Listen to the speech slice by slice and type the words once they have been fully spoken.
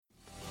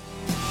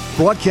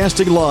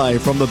Broadcasting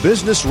live from the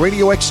Business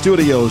Radio X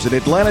studios in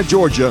Atlanta,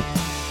 Georgia,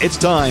 it's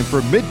time for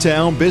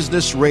Midtown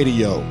Business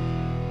Radio.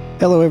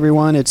 Hello,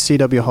 everyone. It's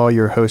C.W. Hall,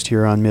 your host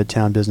here on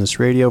Midtown Business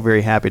Radio.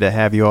 Very happy to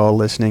have you all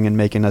listening and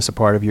making us a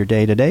part of your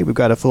day today. We've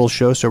got a full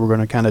show, so we're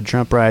going to kind of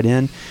jump right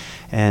in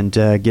and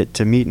get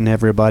to meeting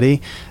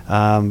everybody.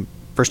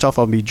 First off,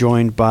 I'll be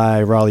joined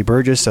by Raleigh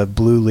Burgess of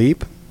Blue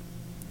Leap.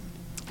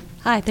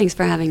 Hi, thanks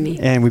for having me.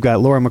 And we've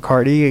got Laura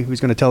McCarty, who's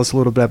going to tell us a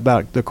little bit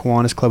about the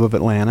Kiwanis Club of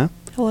Atlanta.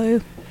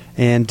 Hello.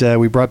 And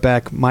we brought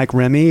back Mike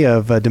Remy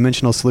of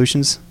Dimensional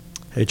Solutions.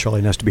 Hey,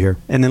 Charlie, nice to be here.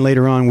 And then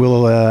later on,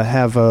 we'll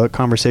have a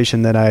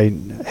conversation that I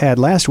had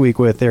last week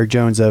with Eric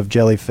Jones of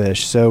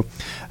Jellyfish. So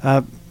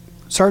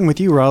starting with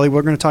you, Raleigh,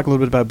 we're going to talk a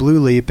little bit about Blue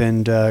Leap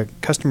and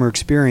customer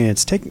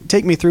experience.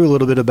 Take me through a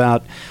little bit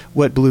about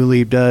what Blue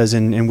Leap does,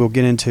 and we'll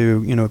get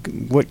into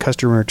what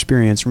customer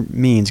experience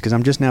means, because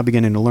I'm just now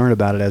beginning to learn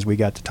about it as we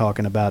got to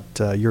talking about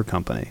your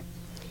company.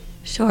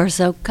 Sure.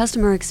 So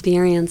customer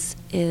experience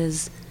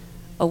is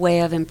a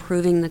way of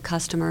improving the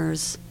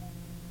customer's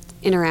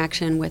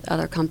interaction with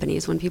other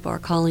companies when people are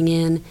calling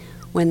in,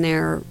 when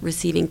they're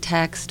receiving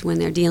text, when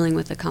they're dealing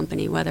with a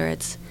company, whether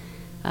it's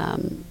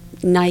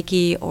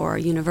Nike or a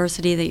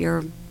university that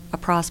you're a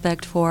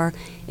prospect for.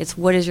 It's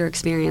what is your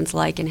experience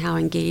like and how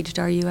engaged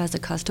are you as a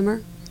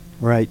customer?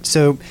 Right.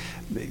 So,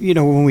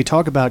 when we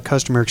talk about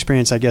customer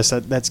experience, I guess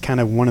that's kind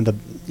of one of the,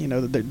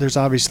 there's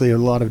obviously a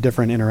lot of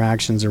different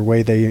interactions or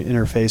way they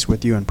interface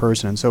with you in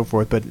person and so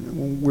forth, but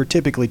we're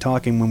typically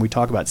talking, when we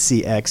talk about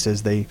CX,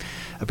 as they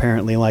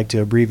apparently like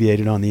to abbreviate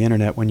it on the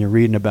internet when you're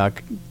reading about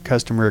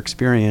customer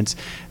experience,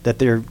 that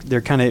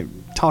they're kind of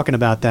talking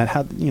about that,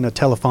 how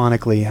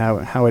telephonically,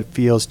 how it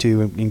feels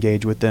to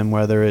engage with them,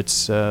 whether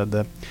it's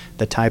the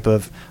type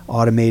of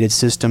automated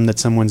system that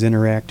someone's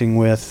interacting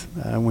with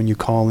when you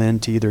call in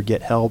to either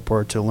get help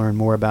or to learn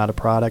more about a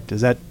product.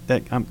 Is that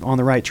I'm on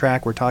the right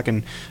track? We're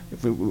talking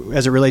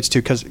as it relates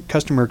to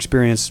customer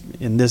experience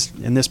in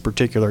this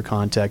particular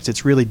context.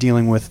 It's really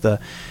dealing with the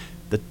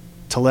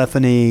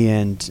telephony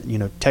and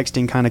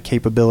texting kind of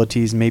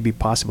capabilities, maybe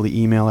possibly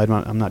email.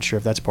 I'm not sure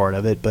if that's part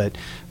of it, but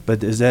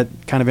is that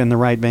kind of in the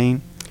right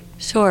vein?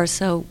 Sure.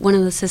 So one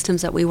of the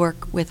systems that we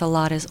work with a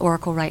lot is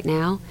Oracle Right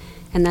Now,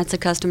 and that's a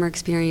customer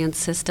experience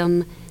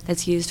system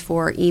that's used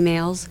for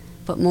emails,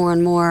 but more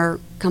and more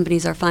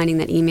companies are finding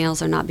that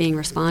emails are not being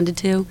responded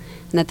to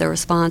and that the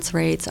response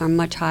rates are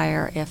much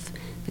higher if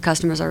the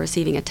customers are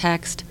receiving a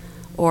text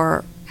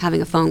or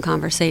having a phone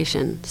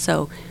conversation.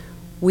 So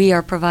we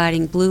are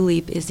providing, Blue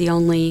Leap is the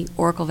only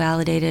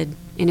Oracle-validated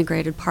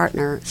integrated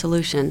partner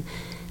solution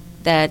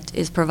that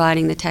is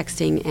providing the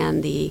texting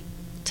and the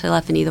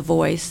telephony, the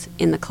voice,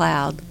 in the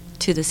cloud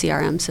to the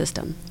CRM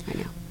system right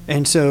now.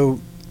 And so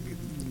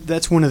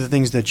that's one of the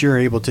things that you're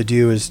able to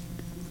do is,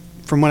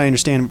 from what I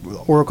understand,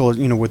 Oracle,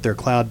 with their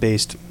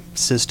cloud-based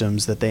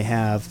systems that they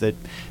have, that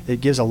it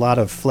gives a lot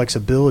of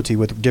flexibility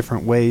with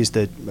different ways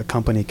that a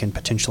company can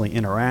potentially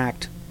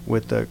interact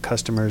with the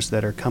customers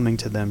that are coming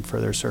to them for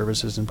their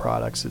services and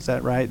products. Is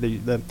that right?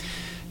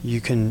 You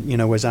can,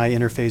 as I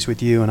interface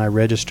with you and I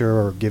register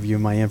or give you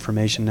my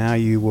information now,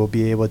 you will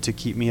be able to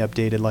keep me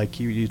updated. Like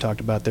you talked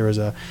about, there was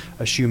a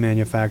shoe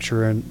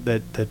manufacturer and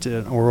that's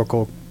an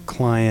Oracle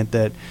client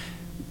that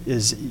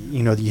is,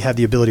 you have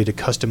the ability to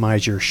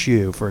customize your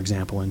shoe, for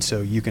example, and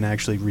so you can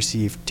actually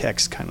receive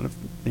text kind of,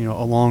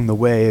 along the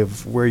way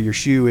of where your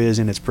shoe is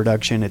in its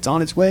production. It's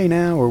on its way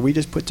now, or we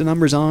just put the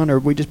numbers on, or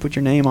we just put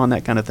your name on,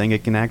 that kind of thing.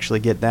 It can actually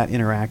get that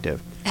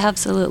interactive.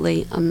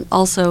 Absolutely.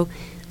 Also,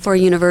 for a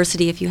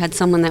university, if you had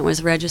someone that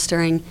was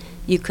registering,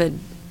 you could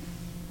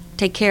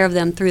take care of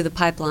them through the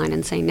pipeline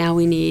and say, now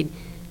we need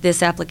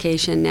this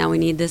application, now we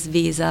need this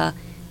visa,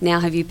 now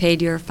have you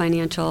paid your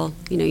financial,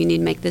 you need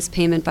to make this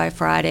payment by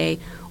Friday.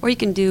 Or you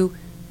can do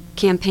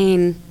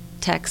campaign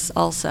texts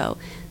also.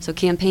 So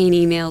campaign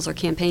emails or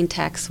campaign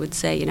texts would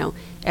say,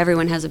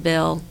 everyone has a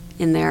bill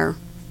in their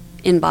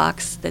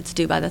inbox that's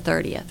due by the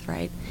 30th,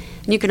 right?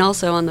 And you can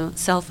also, on the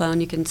cell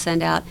phone, you can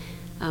send out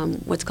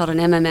what's called an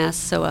MMS,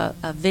 so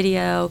a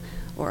video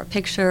or a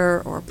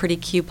picture or a pretty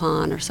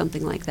coupon or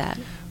something like that.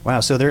 Wow,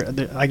 so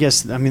I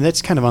guess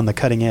that's kind of on the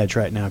cutting edge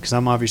right now, because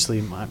I'm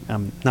obviously,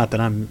 I'm not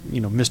that I'm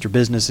Mr.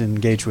 Business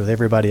engaged with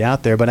everybody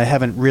out there, but I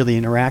haven't really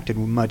interacted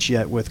much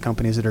yet with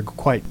companies that are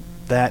quite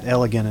that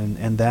elegant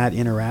and that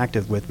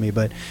interactive with me.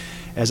 But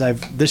as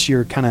I've this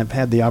year kind of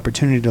had the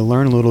opportunity to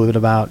learn a little bit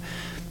about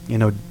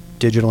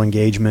digital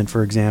engagement,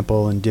 for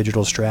example, and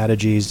digital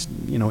strategies,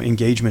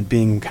 engagement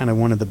being kind of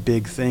one of the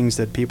big things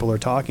that people are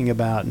talking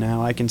about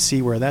now, I can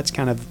see where that's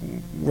kind of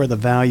where the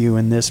value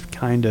in this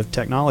kind of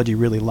technology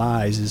really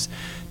lies, is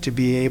to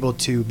be able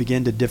to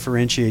begin to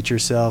differentiate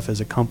yourself as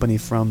a company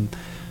from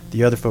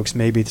the other folks,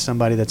 maybe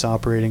somebody that's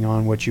operating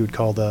on what you would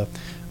call the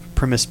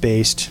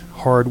premise-based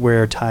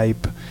hardware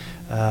type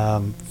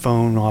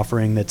phone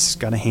offering that's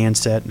got a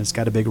handset and it's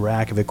got a big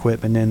rack of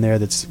equipment in there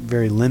that's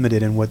very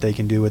limited in what they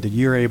can do with it.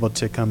 You're able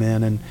to come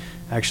in and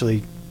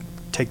actually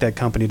take that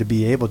company to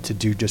be able to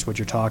do just what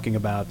you're talking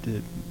about.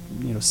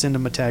 Send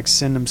them a text,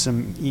 send them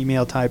some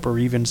email type, or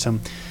even some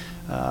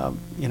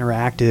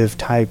interactive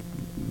type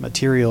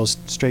materials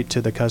straight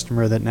to the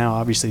customer that now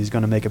obviously is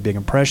going to make a big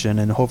impression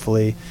and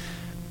hopefully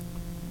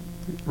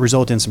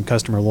result in some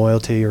customer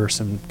loyalty or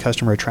some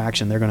customer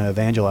attraction. They're going to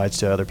evangelize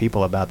to other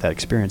people about that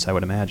experience, I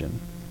would imagine.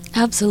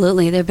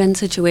 Absolutely. There have been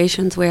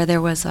situations where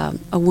there was a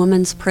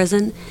woman's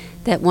prison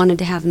that wanted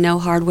to have no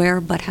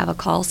hardware but have a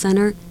call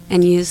center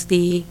and use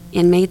the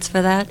inmates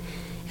for that.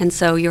 And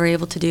so you're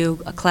able to do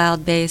a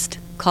cloud-based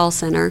call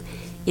center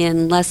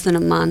in less than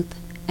a month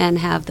and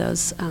have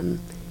those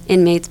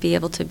inmates be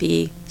able to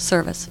be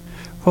serviced.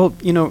 Well,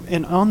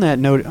 and on that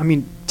note, I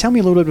mean, tell me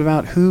a little bit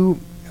about who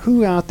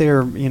out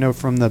there,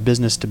 from the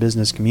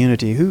business-to-business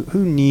community,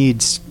 who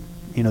needs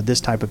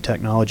this type of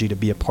technology to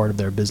be a part of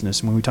their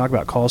business. When we talk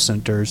about call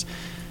centers,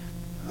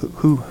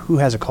 who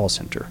has a call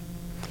center?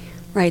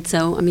 Right.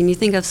 So, I mean, you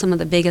think of some of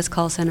the biggest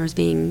call centers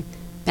being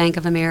Bank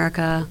of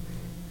America,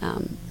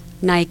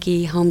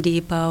 Nike, Home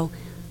Depot.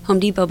 Home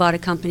Depot bought a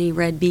company,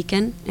 Red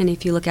Beacon, and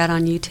if you look out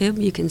on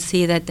YouTube, you can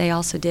see that they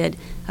also did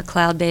a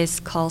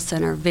cloud-based call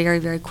center very,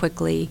 very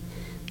quickly.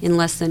 In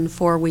less than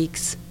 4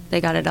 weeks, they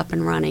got it up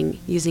and running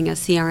using a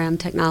CRM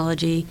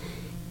technology.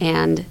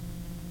 And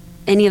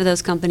any of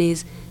those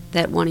companies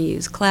that want to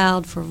use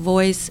cloud for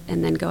voice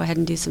and then go ahead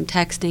and do some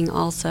texting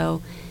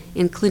also,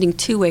 including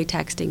two-way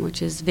texting,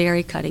 which is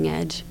very cutting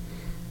edge,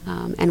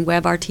 and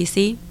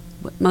WebRTC.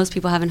 Most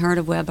people haven't heard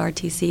of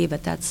WebRTC,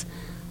 but that's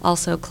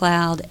also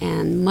cloud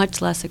and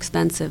much less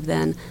expensive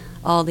than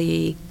all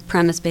the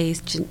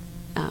premise-based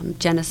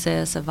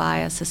Genesys,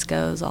 Avaya,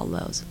 Cisco's, all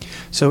those.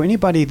 So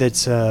anybody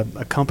that's a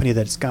company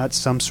that's got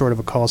some sort of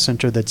a call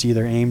center that's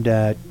either aimed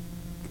at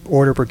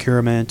order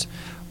procurement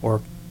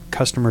or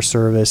customer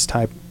service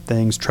type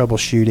things,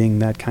 troubleshooting,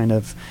 that kind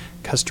of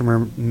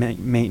customer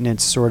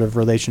maintenance sort of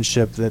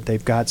relationship, that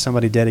they've got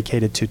somebody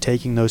dedicated to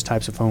taking those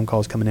types of phone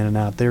calls coming in and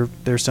out,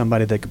 they're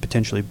somebody that could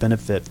potentially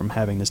benefit from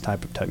having this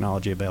type of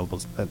technology available.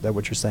 Is that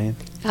what you're saying?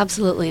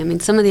 Absolutely. I mean,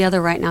 some of the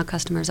other right now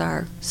customers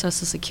are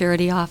Social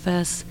Security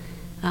Office,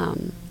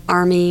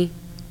 Army.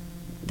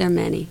 There are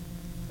many.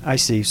 I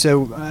see.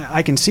 So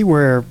I can see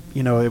where,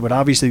 it would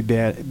obviously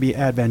be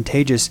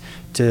advantageous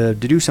to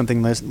do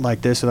something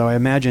like this, although I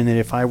imagine that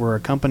if I were a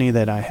company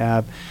that I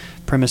have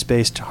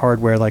premise-based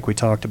hardware like we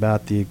talked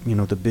about, the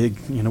big,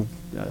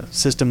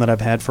 system that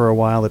I've had for a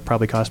while that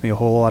probably cost me a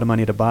whole lot of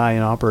money to buy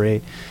and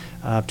operate,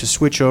 to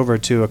switch over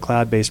to a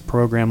cloud-based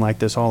program like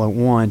this all at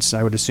once,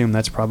 I would assume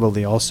that's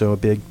probably also a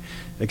big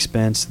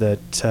expense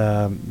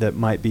that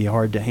might be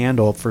hard to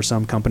handle for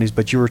some companies.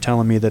 But you were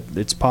telling me that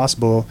it's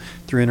possible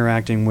through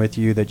interacting with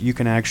you that you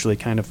can actually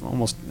kind of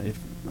almost, it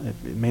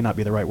may not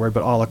be the right word,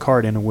 but a la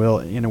carte in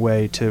a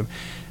way to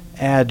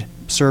add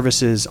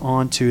services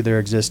onto their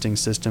existing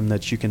system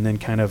that you can then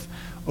kind of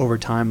over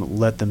time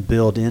let them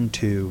build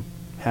into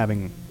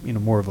having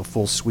more of a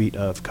full suite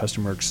of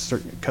customer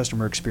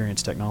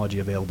experience technology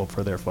available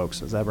for their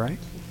folks. Is that right?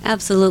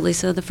 Absolutely.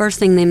 So the first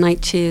thing they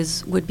might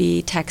choose would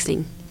be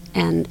texting,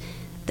 and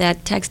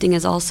that texting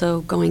is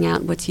also going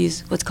out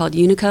what's called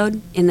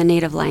Unicode in the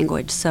native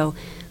language. So,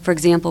 for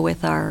example,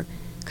 with our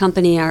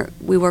company,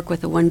 we work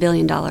with a $1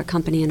 billion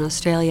company in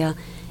Australia,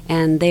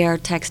 and they are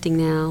texting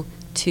now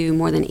to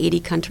more than 80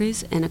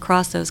 countries, and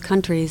across those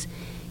countries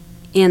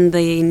in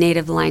the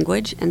native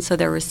language, and so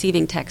they're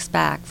receiving text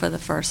back for the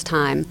first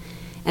time,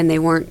 and they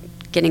weren't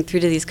getting through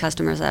to these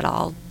customers at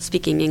all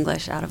speaking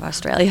English out of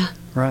Australia.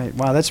 Right.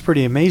 Wow, that's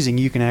pretty amazing.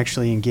 You can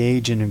actually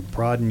engage and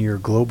broaden your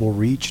global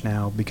reach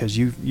now because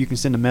you can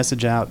send a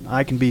message out.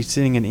 I can be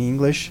sitting in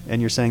English,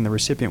 and you're saying the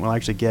recipient will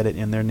actually get it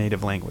in their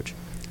native language.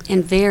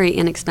 And very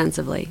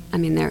inexpensively. I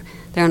mean, there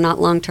are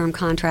not long-term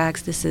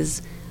contracts. This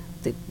is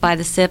by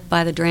the sip,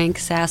 by the drink,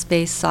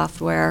 SaaS-based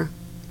software.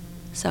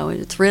 So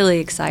it's really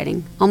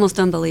exciting, almost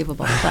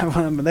unbelievable.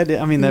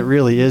 That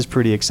really is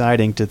pretty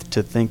exciting to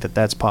think that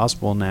that's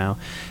possible now.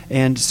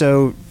 And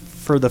so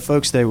for the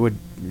folks that it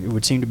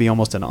would seem to be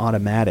almost an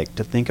automatic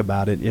to think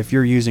about it, if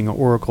you're using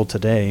Oracle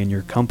today in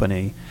your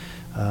company,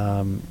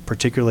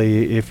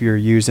 particularly if you're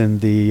using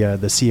the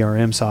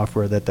CRM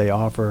software that they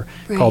offer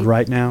called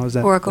RightNow, is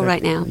that Oracle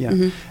RightNow? Yeah.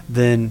 Mm-hmm.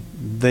 Then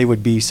they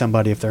would be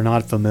somebody, if they're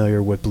not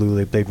familiar with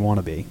BlueLeap, they'd want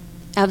to be.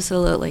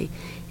 Absolutely.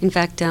 In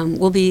fact, there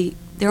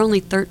are only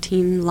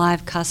 13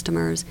 live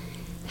customers,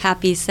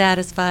 happy,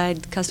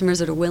 satisfied customers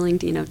that are willing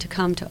to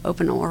come to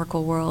Open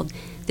Oracle World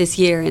this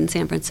year in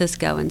San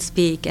Francisco and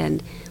speak,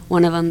 and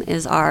one of them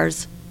is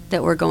ours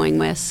that we're going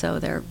with, so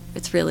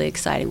it's really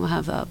exciting. We'll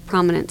have a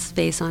prominent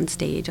space on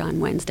stage on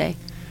Wednesday.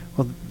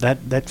 Well,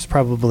 that's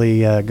probably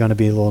going to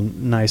be a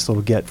nice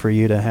little get for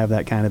you to have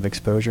that kind of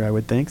exposure, I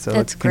would think. So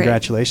that's great.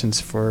 Congratulations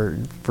for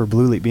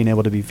BlueLeap being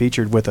able to be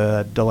featured with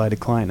a delighted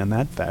client in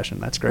that fashion.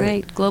 That's great.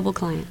 Right, global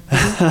client.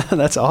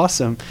 That's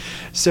awesome.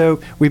 So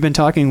we've been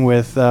talking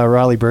with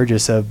Riley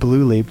Burgess of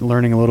BlueLeap,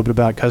 learning a little bit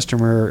about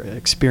customer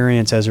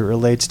experience as it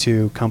relates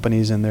to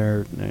companies and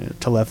their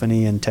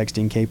telephony and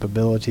texting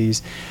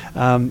capabilities.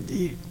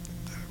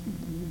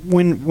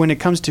 When it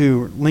comes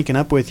to linking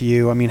up with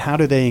you, I mean, how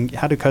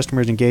do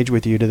customers engage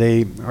with you?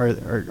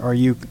 Are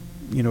you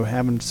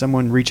having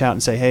someone reach out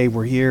and say, hey,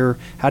 we're here?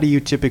 How do you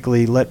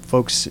typically let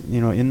folks,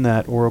 in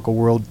that Oracle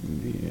world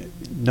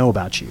know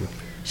about you?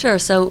 Sure.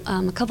 So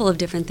a couple of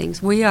different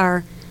things. We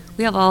have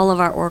all of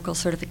our Oracle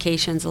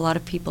certifications. A lot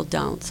of people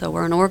don't. So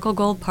we're an Oracle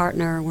Gold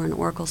partner. We're an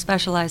Oracle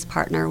Specialized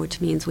partner,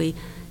 which means we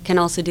can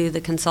also do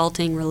the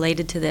consulting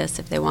related to this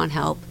if they want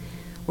help.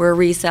 We're a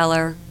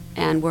reseller,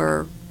 and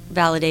we're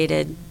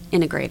validated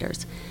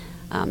integrators.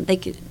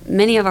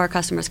 Many of our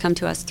customers come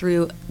to us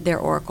through their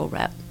Oracle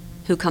rep,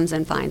 who comes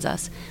and finds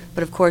us.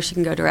 But of course, you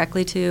can go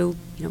directly to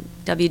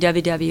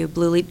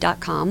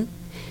www.blueleap.com.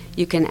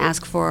 You can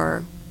ask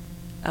for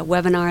a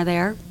webinar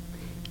there.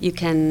 You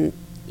can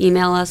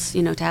email us,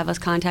 to have us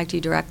contact you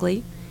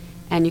directly,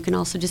 and you can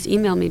also just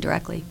email me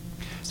directly.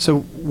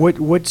 So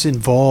what's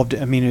involved?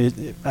 I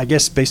mean, I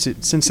guess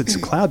since it's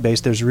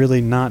cloud-based, there's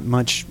really not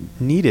much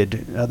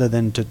needed other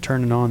than to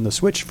turn on the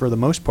switch for the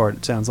most part.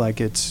 It sounds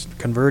like it's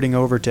converting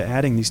over to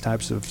adding these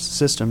types of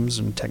systems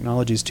and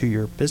technologies to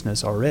your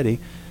business already. It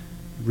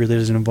really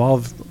doesn't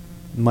involve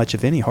much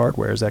of any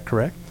hardware. Is that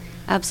correct?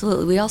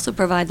 Absolutely. We also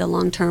provide the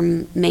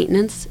long-term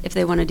maintenance if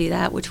they want to do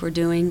that, which we're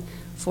doing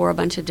for a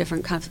bunch of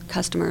different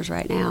customers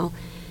right now.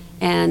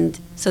 And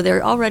so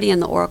they're already in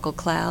the Oracle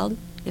Cloud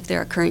if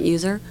they're a current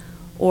user,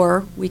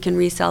 or we can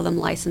resell them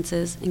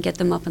licenses and get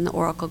them up in the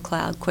Oracle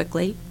Cloud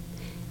quickly,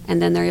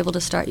 and then they're able to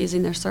start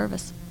using their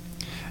service.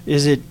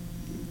 Is it?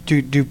 Do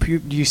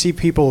you see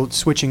people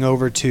switching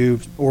over to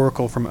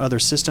Oracle from other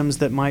systems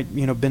that might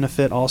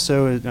benefit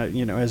also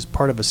as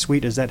part of a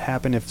suite? Does that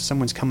happen if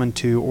someone's coming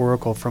to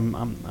Oracle from?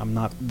 I'm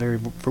not very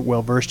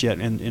well versed yet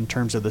in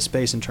terms of the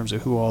space, in terms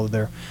of who all of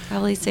their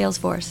probably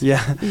Salesforce. Yeah.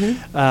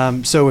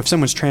 Mm-hmm. So if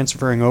someone's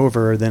transferring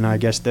over, then I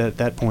guess that at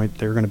that point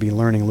they're going to be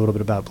learning a little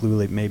bit about Blue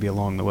Leap maybe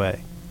along the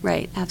way.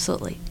 Right,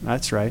 absolutely.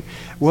 That's right.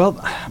 Well,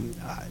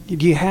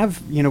 do you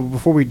have,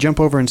 before we jump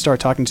over and start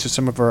talking to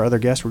some of our other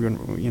guests, we're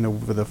going to,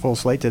 with a full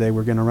slate today,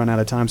 we're going to run out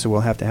of time, so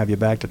we'll have to have you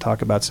back to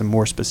talk about some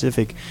more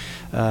specific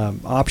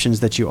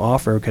options that you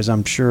offer, because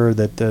I'm sure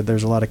that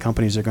there's a lot of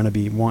companies that are going to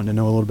be wanting to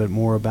know a little bit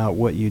more about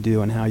what you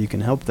do and how you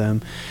can help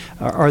them.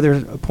 Are there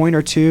a point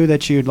or two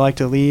that you'd like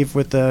to leave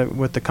with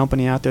the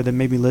company out there that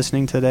may be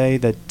listening today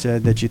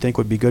that you think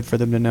would be good for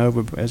them to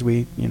know as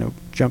we,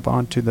 jump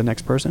on to the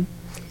next person?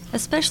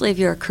 Especially if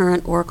you're a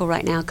current Oracle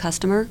Right Now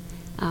customer.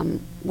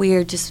 We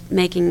are just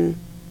making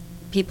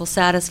people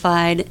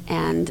satisfied,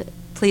 and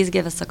please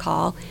give us a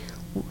call.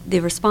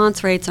 The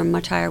response rates are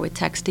much higher with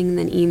texting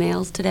than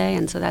emails today,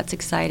 and so that's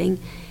exciting.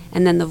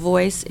 And then the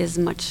voice is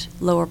much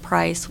lower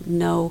price,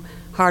 no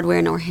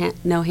hardware, no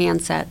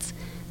handsets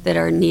that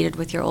are needed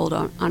with your old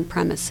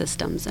on-premise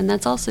systems. And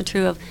that's also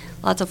true of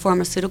lots of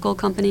pharmaceutical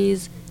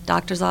companies,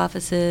 doctors'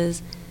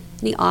 offices,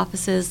 any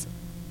offices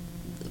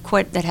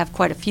that have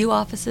quite a few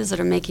offices that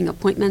are making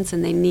appointments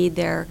and they need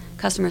their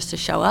customers to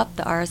show up,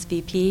 the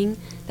RSVPing,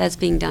 that's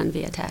being done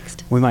via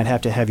text. We might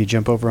have to have you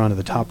jump over onto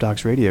the Top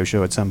Docs radio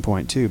show at some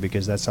point too,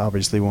 because that's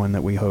obviously one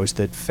that we host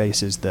that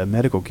faces the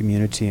medical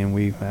community, and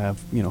we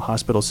have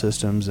hospital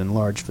systems and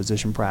large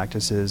physician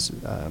practices,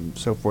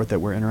 so forth that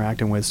we're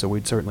interacting with. So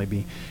we'd certainly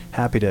be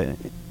happy to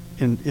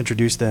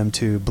introduce them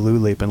to Blue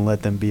Leap and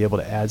let them be able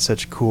to add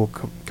such cool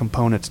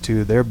components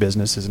to their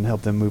businesses and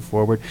help them move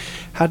forward.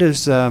 How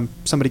does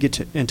somebody get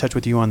in touch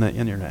with you on the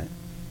internet?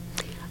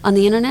 On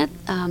the internet,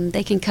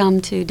 they can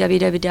come to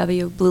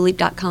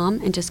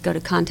www.blueleap.com and just go to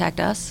Contact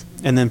Us.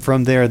 And then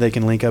from there, they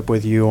can link up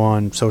with you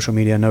on social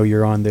media. I know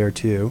you're on there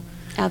too.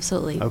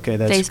 Absolutely. Okay,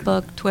 that's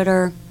Facebook,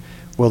 Twitter.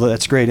 Well,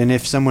 that's great. And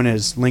if someone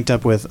is linked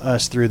up with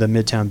us through the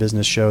Midtown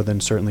Business Show,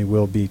 then certainly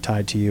we'll be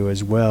tied to you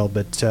as well.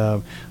 But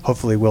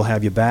hopefully we'll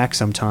have you back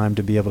sometime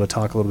to be able to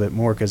talk a little bit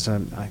more, because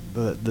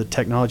the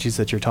technologies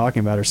that you're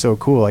talking about are so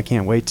cool. I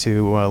can't wait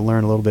to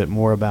learn a little bit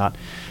more about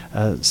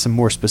some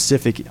more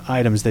specific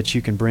items that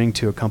you can bring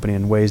to a company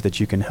in ways that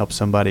you can help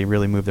somebody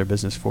really move their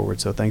business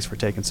forward. So thanks for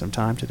taking some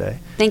time today.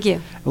 Thank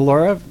you.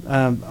 Laura,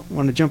 I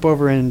want to jump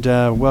over and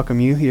welcome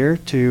you here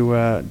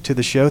to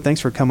the show.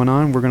 Thanks for coming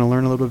on. We're going to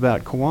learn a little bit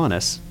about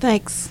Kiwanis.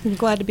 Thanks. I'm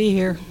glad to be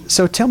here.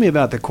 So tell me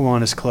about the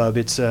Kiwanis Club.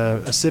 It's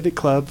a civic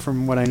club,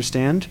 from what I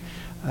understand,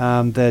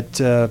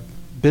 that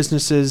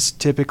businesses,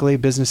 typically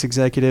business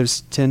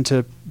executives, tend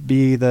to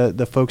be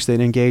the folks that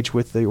engage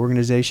with the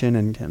organization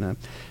and kind of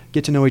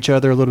get to know each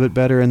other a little bit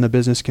better in the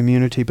business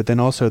community, but then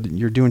also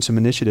you're doing some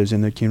initiatives in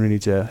the community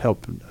to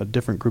help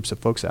different groups of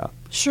folks out.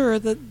 Sure.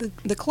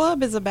 The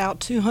club is about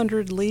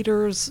 200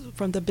 leaders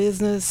from the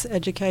business,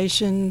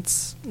 education,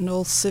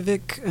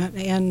 civic,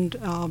 and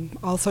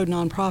also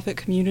nonprofit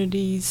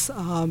communities.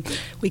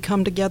 We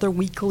come together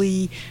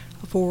weekly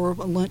for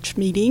a lunch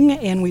meeting,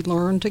 and we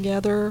learn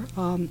together.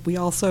 We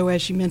also,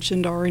 as you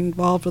mentioned, are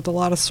involved with a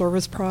lot of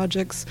service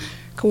projects.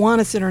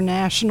 Kiwanis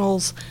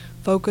International's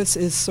focus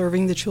is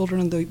serving the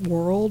children of the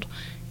world,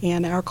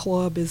 and our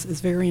club is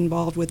very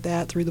involved with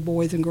that through the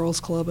Boys and Girls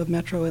Club of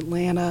Metro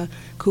Atlanta,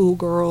 Cool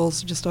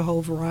Girls, just a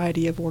whole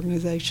variety of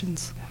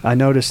organizations. I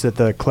noticed that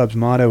the club's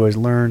motto is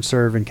learn,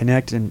 serve, and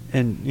connect, and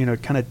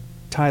kind of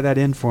tie that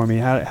in for me?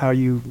 How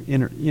you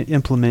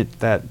implement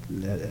that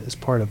as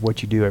part of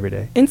what you do every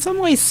day? In some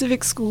ways,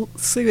 civic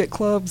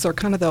clubs are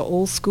kind of the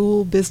old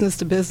school business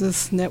to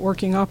business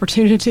networking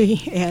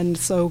opportunity, and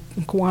so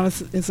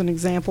Kiwanis is an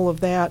example of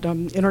that.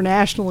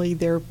 Internationally,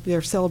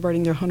 they're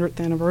celebrating their 100th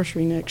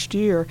anniversary next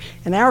year,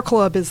 and our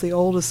club is the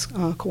oldest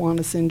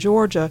Kiwanis in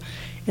Georgia,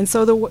 and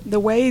so the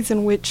ways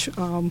in which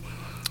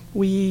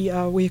we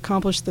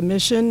accomplish the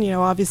mission.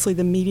 Obviously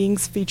the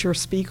meetings feature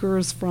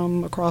speakers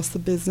from across the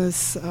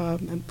business,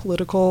 and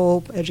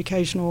political,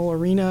 educational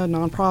arena,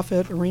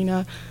 nonprofit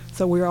arena.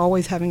 So we're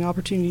always having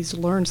opportunities to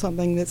learn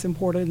something that's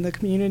important in the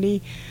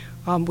community.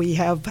 We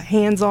have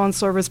hands-on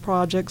service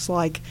projects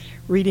like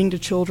reading to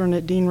children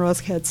at Dean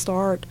Rusk Head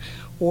Start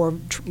or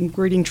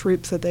greeting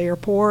troops at the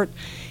airport.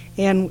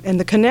 And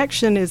the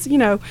connection is,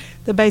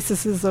 the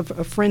basis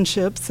of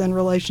friendships and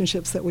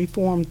relationships that we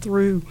form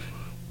through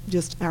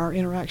just our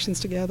interactions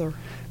together.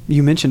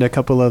 You mentioned a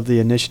couple of the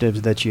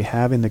initiatives that you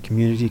have in the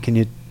community. Can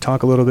you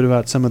talk a little bit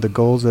about some of the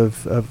goals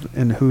of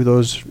and who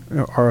those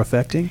are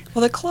affecting?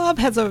 Well, the club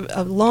has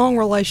a long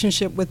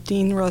relationship with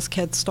Dean Rusk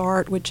Head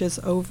Start, which is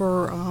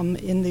over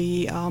in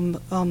the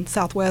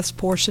southwest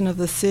portion of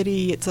the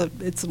city.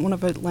 It's one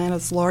of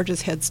Atlanta's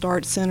largest Head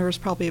Start centers,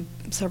 probably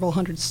several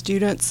hundred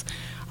students.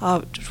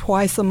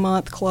 Twice a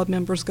month, club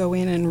members go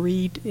in and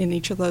read in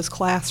each of those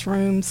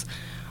classrooms.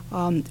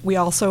 We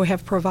also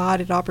have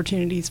provided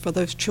opportunities for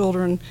those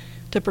children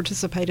to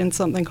participate in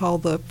something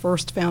called the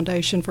First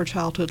Foundation for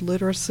Childhood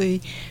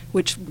Literacy,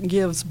 which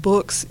gives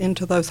books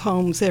into those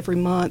homes every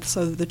month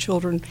so that the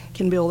children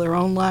can build their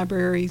own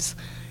libraries,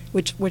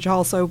 which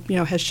also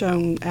has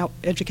shown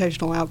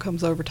educational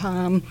outcomes over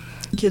time.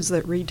 Kids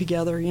that read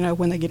together,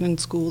 when they get in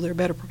school, they're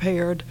better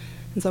prepared,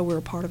 and so we're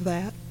a part of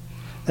that.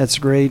 That's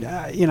great.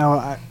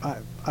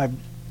 I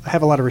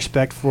have a lot of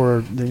respect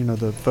for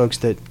the folks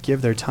that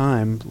give their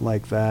time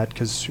like that,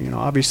 because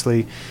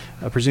obviously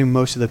I presume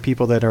most of the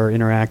people that are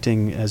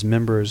interacting as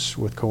members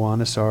with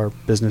Kiwanis are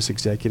business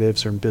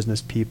executives or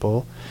business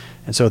people,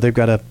 and so they've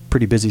got a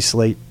pretty busy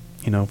slate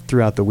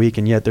throughout the week,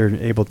 and yet they're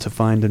able to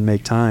find and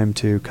make time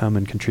to come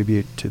and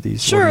contribute to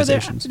these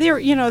organizations.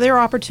 Sure, there are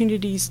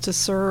opportunities to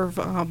serve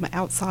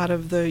outside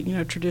of the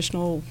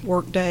traditional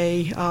work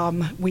day.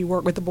 We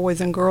work with the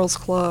Boys and Girls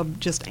Club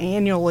just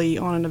annually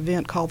on an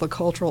event called the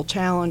Cultural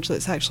Challenge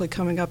that's actually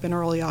coming up in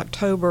early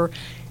October,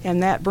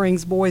 and that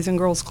brings Boys and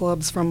Girls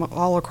Clubs from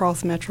all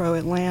across Metro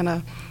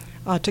Atlanta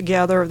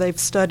together. They've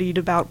studied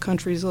about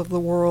countries of the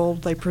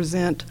world. They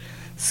present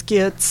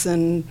skits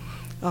and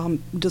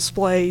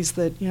displays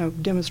that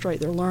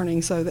demonstrate their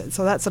learning. So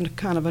that's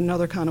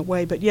another kind of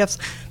way. But yes,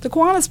 the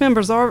Kiwanis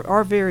members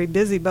are very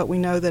busy, but we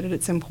know that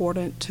it's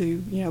important to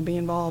be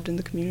involved in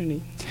the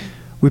community.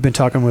 We've been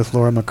talking with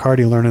Laura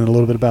McCarty, learning a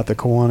little bit about the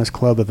Kiwanis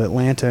Club of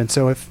Atlanta. And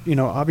so if,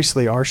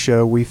 obviously our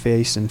show, we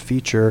face and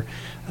feature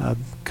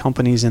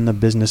companies in the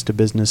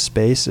business-to-business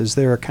space. Is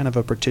there a kind of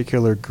a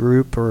particular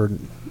group or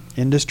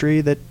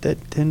industry that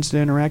tends to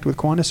interact with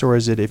Kiwanis, or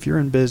is it if you're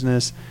in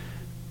business,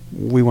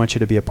 we want you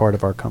to be a part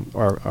of our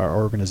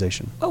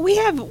organization? Well, we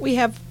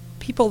have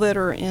people that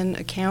are in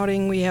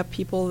accounting. We have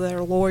people that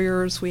are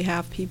lawyers. We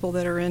have people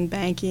that are in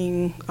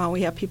banking.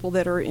 We have people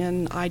that are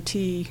in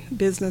IT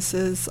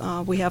businesses.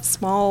 We have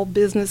small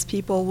business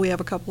people. We have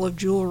a couple of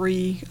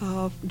jewelry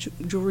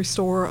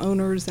store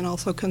owners and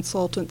also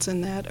consultants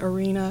in that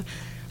arena.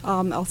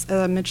 As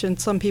I mentioned,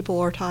 some people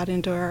are tied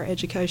into our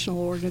educational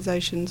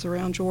organizations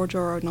around Georgia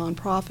or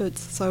nonprofits.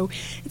 So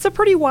it's a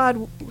pretty wide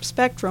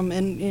spectrum,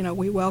 and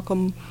we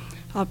welcome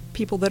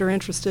people that are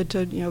interested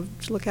to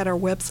look at our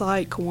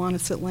website,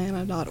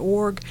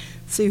 KiwanisAtlanta.org,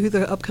 see who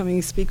the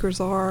upcoming speakers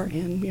are,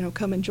 and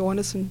come and join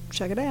us and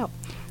check it out.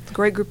 It's a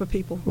great group of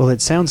people. Well,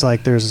 it sounds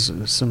like there's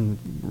some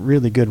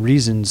really good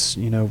reasons,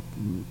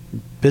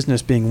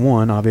 business being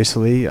one,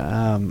 obviously.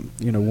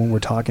 When we're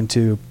talking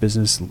to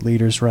business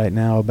leaders right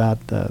now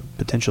about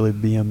potentially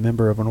being a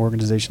member of an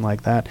organization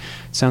like that,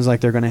 it sounds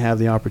like they're going to have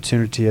the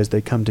opportunity as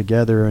they come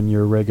together in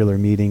your regular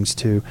meetings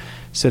to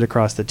sit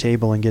across the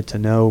table and get to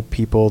know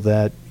people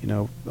that,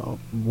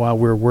 while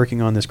we're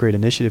working on this great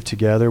initiative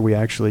together, we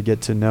actually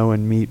get to know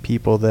and meet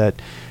people that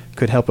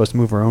could help us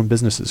move our own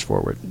businesses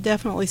forward.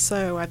 Definitely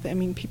so. I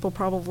mean, people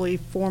probably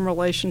form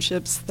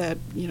relationships that,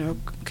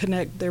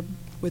 connect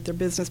with their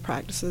business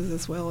practices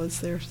as well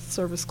as their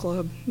service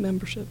club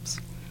memberships.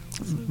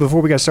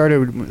 Before we got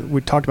started,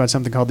 we talked about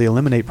something called the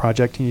Eliminate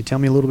Project. Can you tell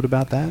me a little bit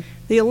about that?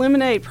 The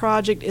Eliminate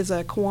Project is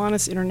a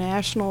Kiwanis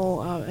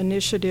International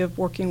initiative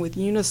working with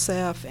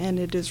UNICEF, and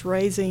it is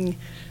raising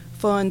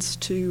funds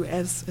to,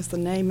 as the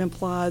name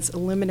implies,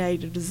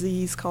 eliminate a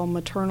disease called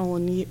maternal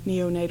and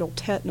neonatal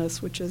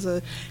tetanus, which is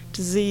a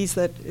disease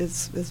that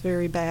is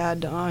very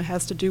bad. It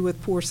has to do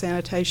with poor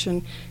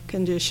sanitation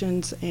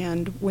conditions,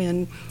 and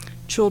when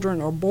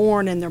children are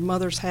born and their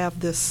mothers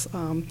have this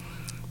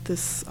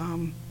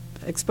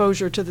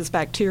exposure to this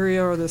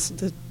bacteria or this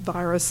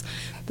virus,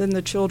 then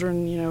the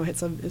children,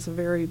 it's a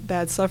very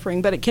bad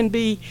suffering. But it can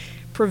be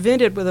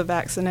prevented with a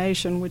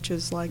vaccination, which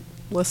is like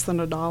less than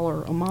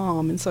 $1 a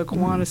mom. And so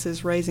Kiwanis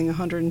is raising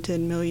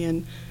 $110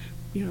 million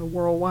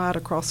worldwide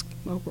across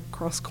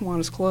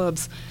Kiwanis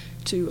clubs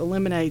to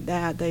eliminate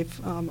that.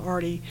 They've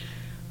already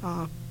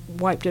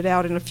wiped it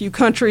out in a few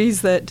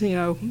countries that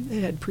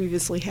had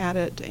previously had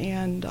it,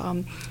 and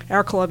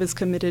our club is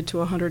committed to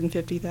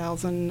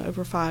 $150,000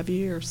 over 5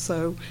 years.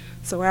 So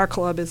our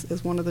club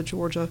is one of the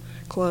Georgia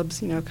clubs,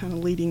 kind of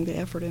leading the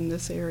effort in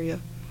this area.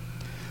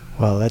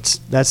 Well,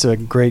 that's a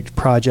great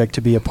project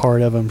to be a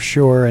part of, I'm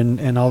sure,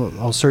 and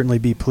I'll certainly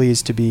be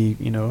pleased to be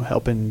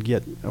helping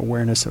get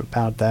awareness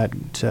about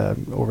that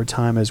over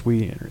time as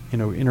we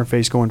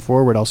interface going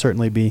forward. I'll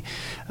certainly be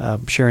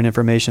sharing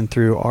information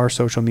through our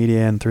social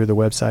media and through the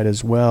website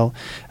as well.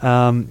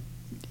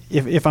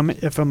 If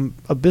I'm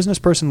a business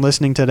person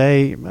listening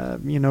today,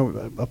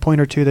 a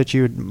point or two that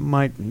you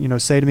might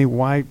say to me,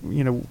 why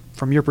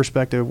from your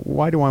perspective,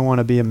 why do I want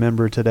to be a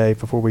member today?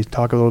 Before we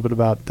talk a little bit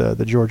about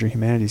the Georgia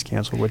Humanities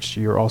Council, which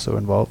you're also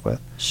involved with.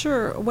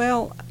 Sure.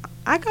 Well,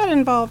 I got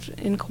involved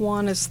in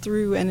Kiwanis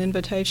through an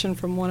invitation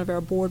from one of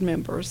our board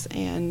members,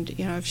 and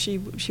she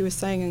was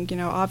saying,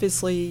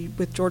 obviously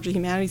with Georgia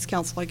Humanities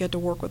Council, I get to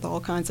work with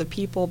all kinds of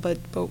people, but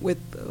with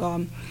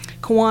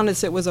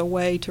Kiwanis, it was a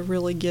way to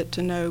really get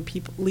to know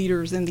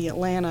leaders in the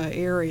Atlanta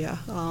area.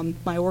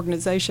 My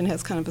organization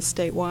has kind of a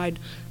statewide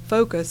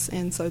focus,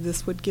 and so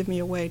this would give me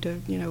a way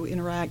to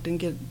interact and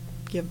give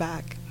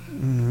back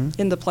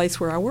in the place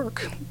where I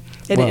work.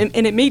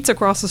 And it meets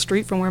across the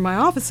street from where my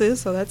office is,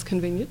 so that's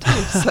convenient too.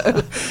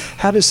 So,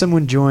 how does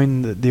someone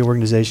join the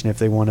organization if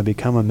they want to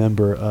become a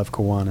member of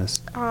Kiwanis?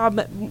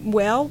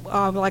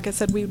 Like I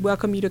said, we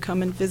welcome you to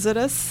come and visit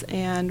us,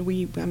 and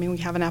we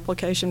have an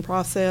application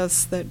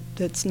process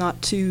that's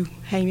not too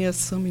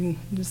heinous.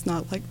 It's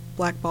not like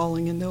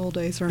blackballing in the old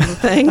days or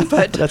anything,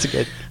 but that's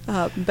good.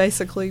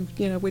 Basically,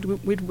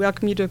 we'd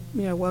welcome you to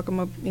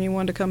welcome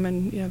anyone to come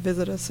and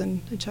visit us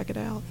and check it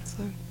out.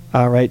 So.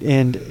 All right,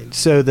 and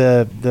so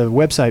the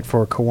website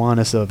for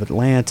Kiwanis of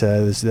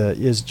Atlanta is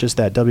just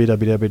that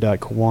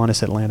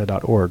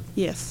www.kiwanisatlanta.org.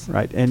 Yes.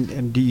 Right,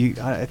 and do you?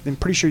 I'm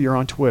pretty sure you're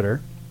on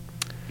Twitter.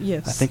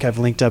 Yes. I think I've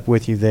linked up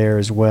with you there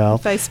as well.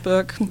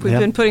 Facebook. We've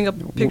been putting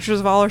up pictures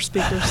of all our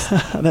speakers.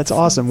 That's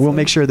awesome. We'll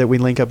make sure that we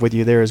link up with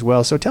you there as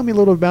well. So tell me a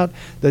little about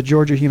the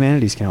Georgia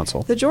Humanities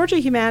Council. The Georgia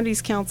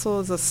Humanities Council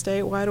is a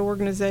statewide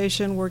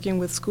organization working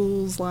with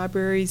schools,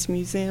 libraries,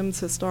 museums,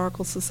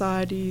 historical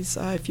societies.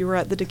 If you were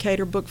at the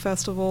Decatur Book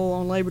Festival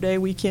on Labor Day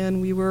weekend,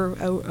 we were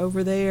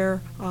over there.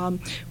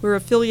 We're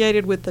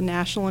affiliated with the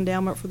National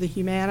Endowment for the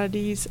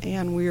Humanities,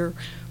 and we're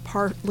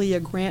partly a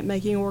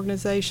grant-making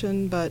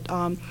organization, but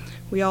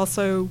we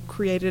also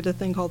created a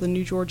thing called the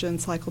New Georgia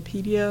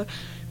Encyclopedia,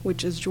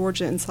 which is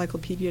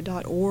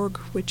georgiaencyclopedia.org,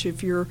 which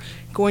if you're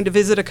going to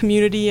visit a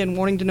community and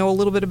wanting to know a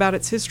little bit about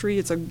its history,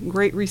 it's a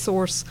great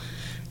resource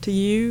to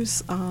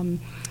use. I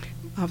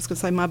was going to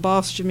say my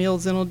boss, Jamil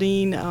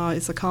Zinaldine,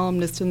 is a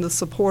columnist in the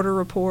Supporter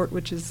Report,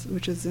 which is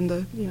in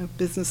the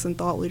business and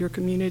thought leader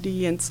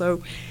community, and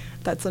so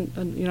that's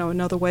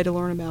another way to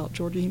learn about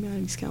Georgia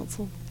Humanities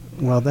Council.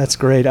 Well, that's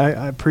great.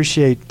 I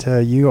appreciate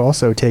you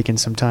also taking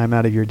some time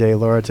out of your day,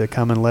 Laura, to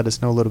come and let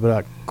us know a little bit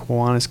about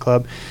Kiwanis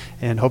Club,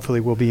 and hopefully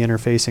we'll be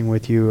interfacing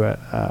with you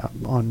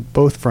on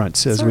both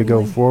fronts as we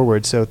go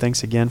forward. So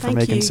thanks again for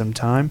making some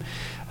time.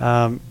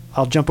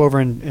 I'll jump over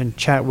and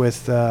chat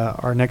with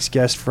our next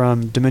guest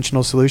from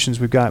Dimensional Solutions.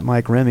 We've got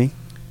Mike Remy.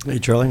 Hey,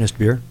 Charlie. Nice to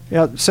be here.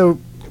 Yeah, so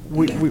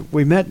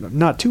we met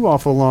not too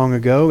awful long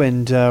ago,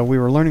 and we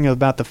were learning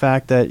about the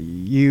fact that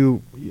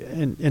you,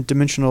 in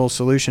Dimensional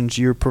Solutions,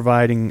 you're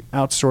providing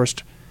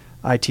outsourced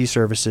IT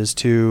services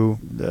to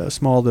the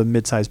small to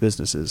mid-sized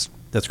businesses.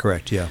 That's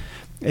correct, yeah.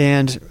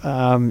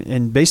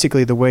 And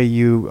basically the way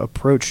you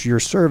approach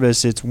your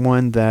service, it's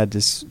one that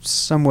is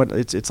somewhat,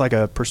 it's like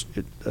a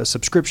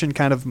subscription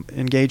kind of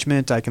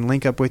engagement. I can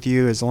link up with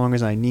you as long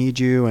as I need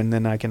you, and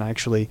then I can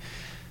actually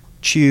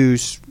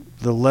choose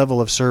the level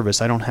of service.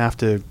 I don't have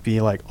to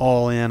be like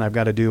all in. I've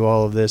got to do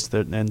all of this.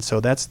 And so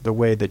that's the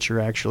way that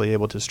you're actually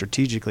able to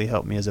strategically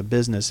help me as a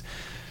business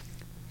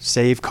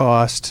save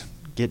cost,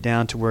 get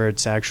down to where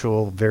it's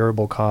actual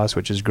variable cost,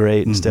 which is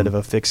great, instead of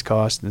a fixed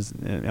cost.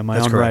 Am I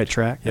on the right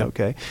track? Yep.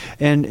 Okay.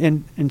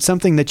 And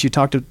something that you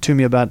talked to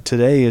me about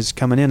today is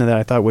coming in, and that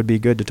I thought would be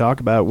good to talk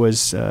about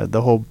was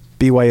the whole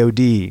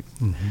BYOD,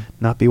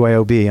 not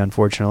BYOB,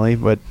 unfortunately.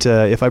 But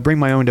if I bring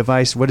my own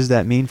device, what does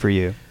that mean for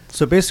you?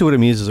 So basically what it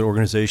means is an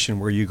organization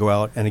where you go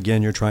out and,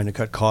 again, you're trying to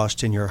cut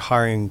costs and you're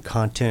hiring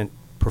content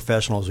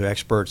professionals or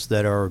experts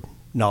that are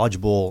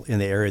knowledgeable in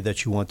the area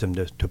that you want them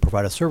to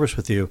provide a service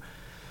with you.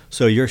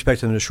 So you're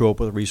expecting them to show up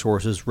with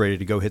resources ready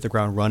to go hit the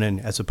ground running,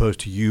 as opposed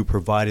to you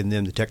providing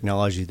them the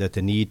technology that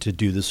they need to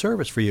do the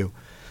service for you.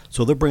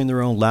 So they'll bring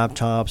their own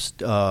laptops,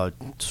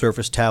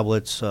 Surface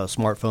tablets,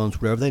 smartphones,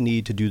 whatever they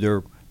need to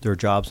do their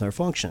jobs and their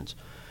functions.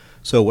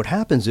 So what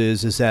happens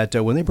is that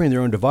when they bring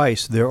their own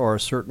device, there are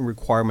certain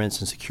requirements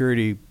and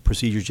security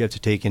procedures you have to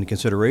take into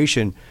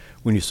consideration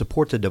when you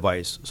support the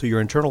device. So your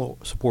internal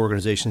support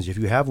organizations, if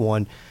you have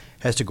one,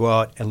 has to go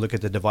out and look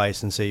at the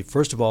device and say,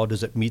 first of all,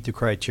 does it meet the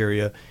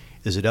criteria?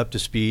 Is it up to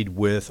speed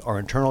with our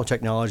internal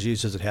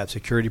technologies? Does it have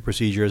security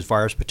procedures,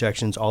 virus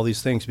protections, all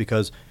these things?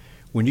 Because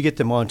When you get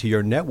them onto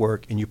your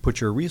network and you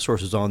put your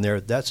resources on there,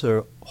 that's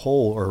a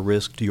hole or a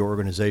risk to your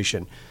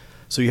organization.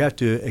 So you have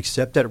to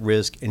accept that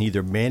risk and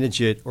either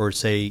manage it or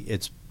say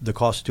it's the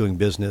cost of doing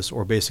business,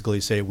 or basically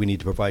say we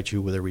need to provide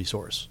you with a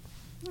resource.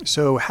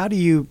 So how do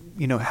you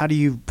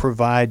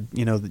provide,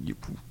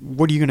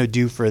 what are you going to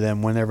do for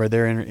them whenever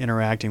they're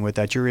interacting with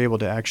that? You're able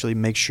to actually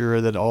make sure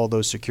that all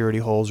those security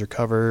holes are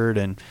covered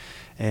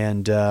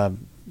and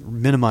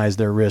minimize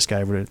their risk,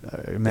 I would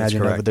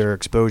imagine, of their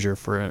exposure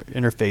for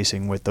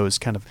interfacing with those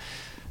kind of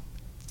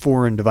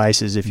foreign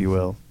devices, if you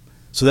will.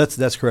 So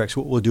that's correct.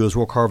 So what we'll do is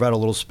we'll carve out a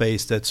little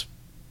space that's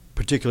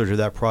particular to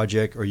that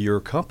project or your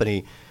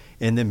company,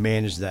 and then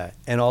manage that,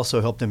 and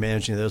also help them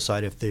manage the other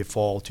side if they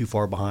fall too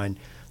far behind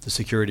the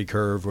security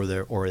curve or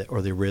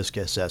the risk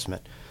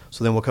assessment.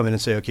 So then we'll come in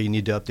and say, okay, you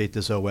need to update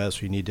this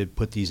OS, or you need to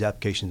put these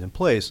applications in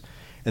place,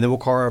 and then we'll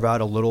carve out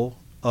a little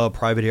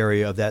private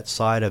area of that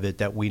side of it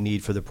that we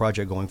need for the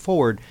project going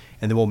forward,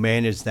 and then we'll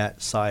manage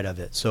that side of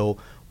it. So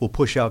we'll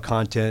push out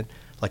content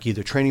like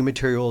either training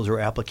materials or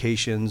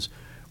applications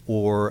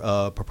or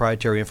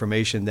proprietary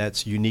information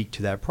that's unique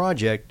to that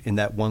project in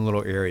that one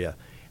little area.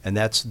 And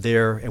that's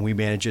there, and we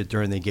manage it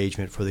during the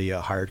engagement for the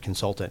hired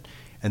consultant.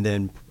 And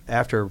then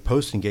after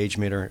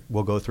post-engagement,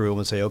 we'll go through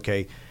and say,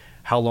 okay,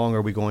 how long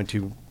are we going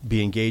to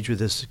be engaged with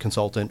this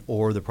consultant,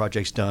 or the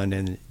project's done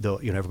and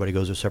everybody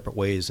goes their separate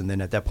ways. And then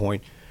at that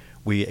point,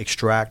 we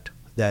extract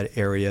that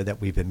area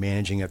that we've been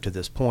managing up to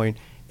this point,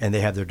 and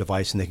they have their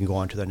device and they can go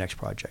on to their next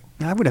project.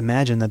 I would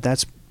imagine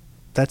that's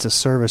a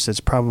service that's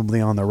probably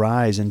on the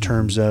rise in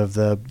terms of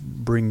the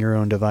bring your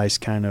own device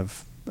kind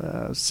of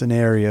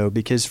scenario,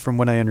 because from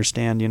what I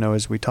understand,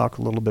 as we talk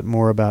a little bit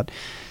more about,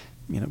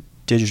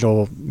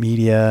 digital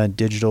media,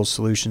 digital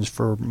solutions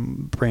for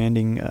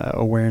branding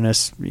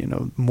awareness,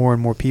 more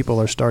and more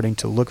people are starting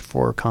to look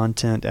for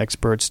content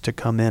experts to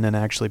come in and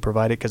actually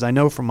provide it. Because I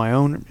know from my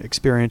own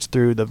experience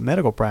through the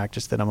medical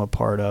practice that I'm a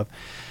part of,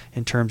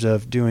 in terms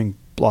of doing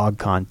blog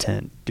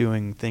content,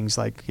 doing things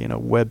like,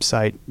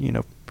 website,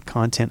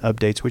 content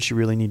updates, which you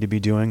really need to be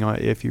doing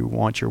if you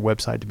want your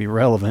website to be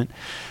relevant.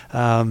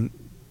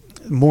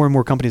 More and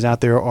more companies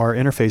out there are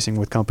interfacing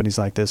with companies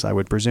like this, I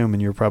would presume,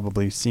 and you're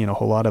probably seeing a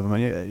whole lot of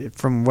them.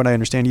 From what I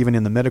understand, even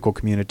in the medical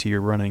community,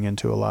 you're running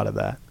into a lot of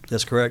that.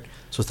 That's correct.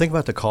 So think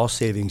about the cost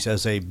savings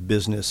as a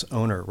business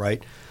owner,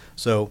 right?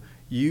 So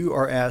you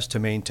are asked to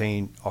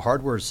maintain a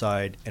hardware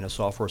side and a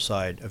software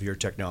side of your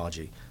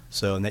technology.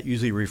 And that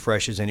usually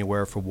refreshes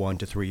anywhere from 1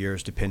 to 3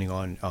 years, depending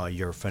on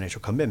your financial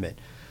commitment.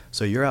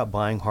 So you're out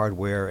buying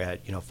hardware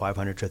at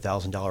 $500 to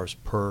 $1,000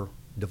 per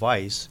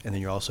device, and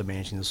then you're also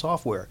managing the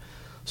software.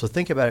 So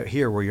think about it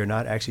here, where you're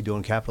not actually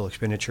doing capital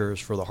expenditures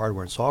for the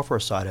hardware and software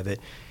side of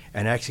it,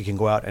 and actually can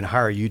go out and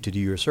hire you to do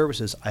your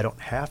services. I don't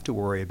have to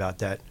worry about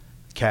that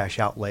cash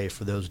outlay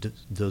for those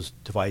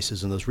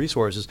devices and those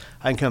resources.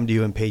 I can come to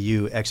you and pay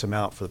you X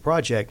amount for the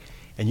project,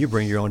 and you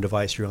bring your own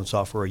device, your own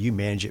software, you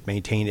manage it,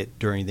 maintain it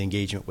during the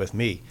engagement with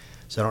me.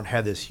 So I don't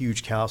have this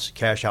huge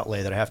cash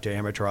outlay that I have to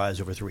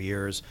amortize over 3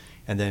 years.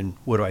 And then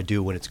what do I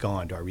do when it's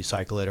gone? Do I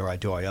recycle it, or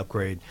do I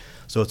upgrade?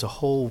 So it's a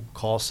whole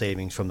cost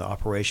savings from the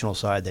operational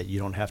side that you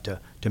don't have to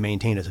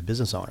maintain as a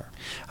business owner.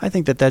 I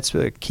think that's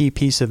a key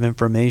piece of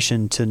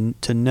information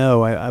to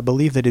know. I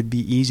believe that it'd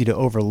be easy to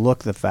overlook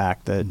the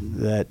fact that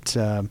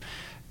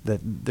that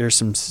there's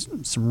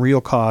some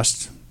real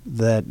costs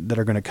that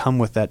are going to come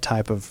with that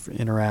type of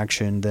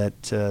interaction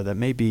that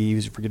may be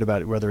easy to forget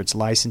about, whether it's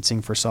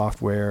licensing for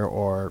software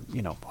or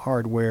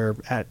hardware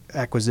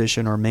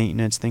acquisition or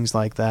maintenance, things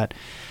like that.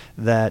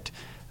 That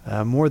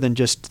more than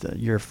just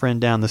your friend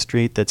down the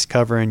street that's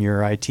covering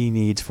your IT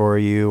needs for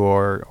you,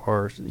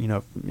 or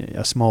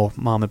a small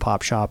mom and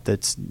pop shop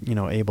that's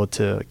able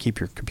to keep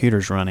your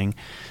computers running.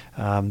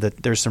 That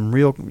there's some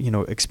real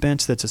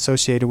expense that's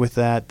associated with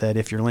that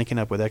if you're linking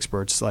up with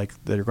experts like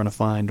that you're going to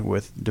find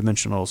with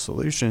Dimensional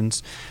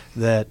Solutions,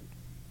 that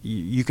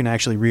you can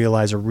actually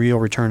realize a real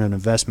return on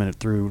investment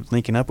through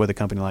linking up with a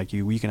company like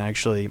you. We can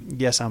actually,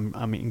 yes,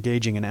 I'm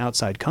engaging an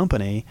outside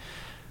company,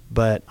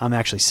 but I'm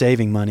actually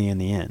saving money in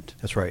the end.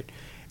 That's right.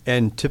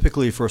 And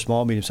typically for a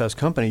small, medium-sized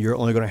company, you're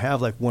only going to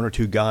have like 1 or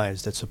 2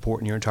 guys that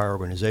support your entire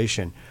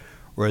organization.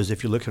 Whereas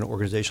if you look at an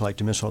organization like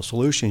Dimensional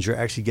Solutions, you're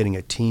actually getting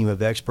a team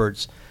of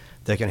experts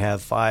that can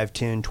have 5,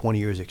 10, 20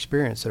 years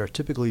experience that are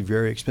typically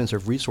very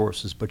expensive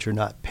resources, but you're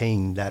not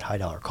paying that high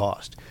dollar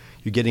cost.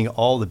 You're getting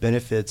all the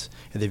benefits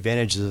and the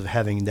advantages of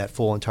having that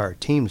full entire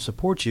team to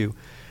support you,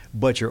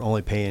 but you're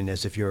only paying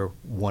as if you're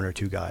 1 or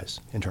 2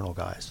 guys, internal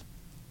guys.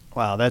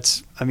 Wow,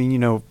 it's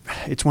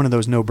one of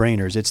those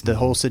no-brainers. It's the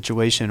whole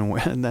situation,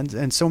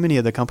 and so many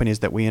of the companies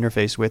that we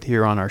interface with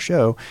here on our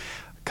show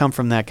come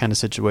from that kind of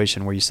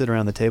situation where you sit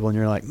around the table and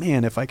you're like,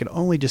 man, if I could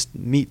only just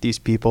meet these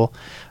people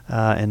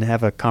and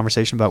have a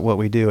conversation about what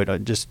we do,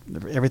 it just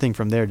everything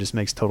from there just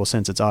makes total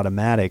sense. It's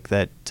automatic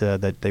that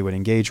they would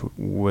engage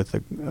with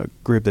a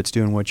group that's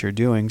doing what you're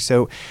doing.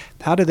 So,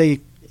 how do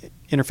they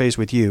interface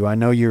with you? I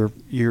know you're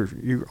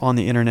on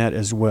the internet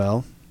as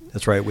well.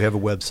 That's right. We have a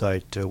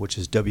website which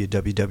is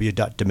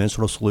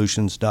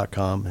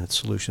www.dimensionalsolutions.com, and it's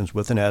solutions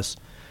with an S.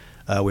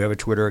 We have a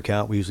Twitter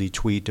account. We usually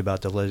tweet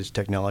about the latest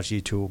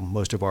technology to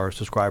most of our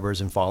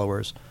subscribers and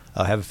followers.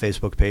 Have a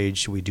Facebook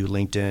page. We do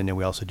LinkedIn, and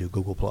we also do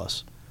Google+.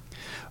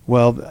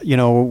 Well,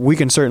 we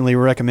can certainly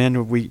recommend.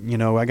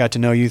 I got to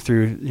know you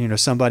through,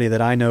 somebody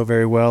that I know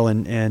very well,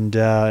 and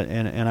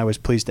I was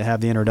pleased to have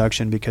the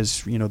introduction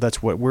because,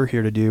 that's what we're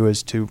here to do,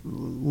 is to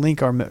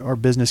link our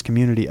business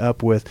community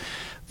up with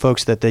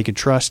folks that they can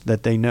trust,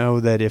 that they know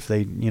that if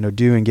they,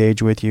 do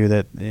engage with you,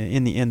 that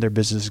in the end their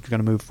business is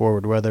going to move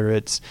forward, whether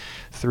it's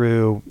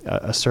through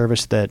a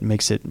service that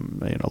makes it,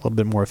 a little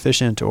bit more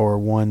efficient, or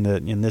one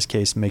that in this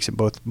case makes it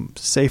both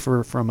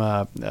safer from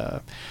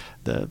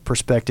the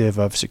perspective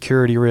of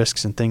security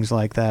risks and things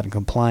like that, and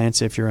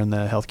compliance if you're in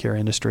the healthcare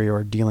industry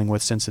or dealing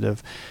with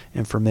sensitive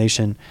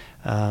information.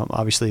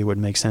 Obviously, it would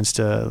make sense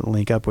to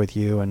link up with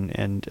you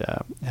and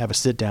have a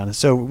sit down.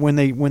 So when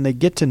they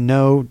get to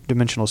know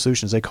Dimensional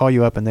Solutions, they call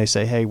you up and they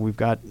say, "Hey, we've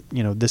got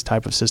this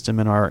type of system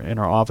in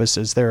our office.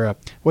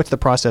 What's the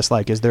process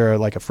like? Is there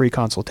a free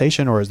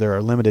consultation, or is there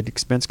a limited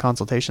expense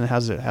consultation?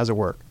 How's it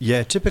work?"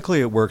 Yeah,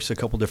 typically it works a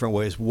couple different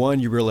ways. One,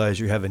 you realize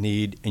you have a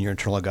need and your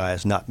internal guy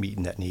is not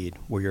meeting that need,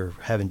 where you're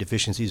having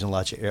deficiencies in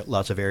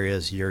lots of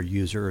areas. Your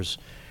users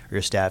or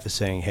your staff is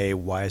saying, "Hey,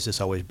 why is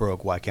this always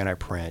broke? Why can't I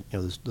print?"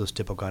 Those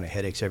typical kind of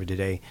headaches every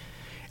day.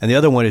 And the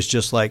other one is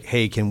just like,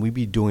 "Hey, can we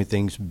be doing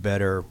things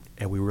better?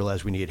 And we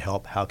realize we need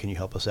help. How can you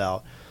help us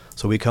out?"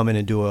 So we come in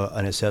and do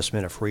an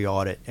assessment, a free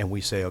audit, and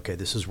we say, "Okay,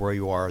 this is where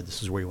you are.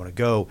 This is where you want to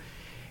go.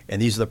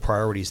 And these are the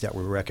priorities that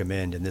we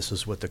recommend, and this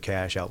is what the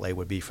cash outlay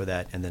would be for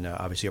that, and then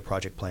obviously a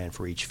project plan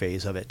for each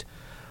phase of it."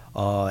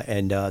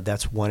 And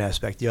that's one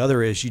aspect. The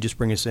other is you just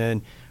bring us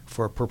in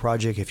per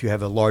project. If you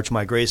have a large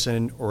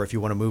migration, or if you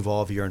want to move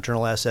all of your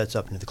internal assets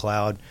up into the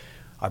cloud,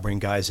 I bring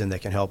guys in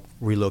that can help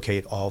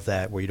relocate all of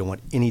that where you don't want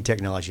any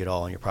technology at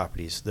all on your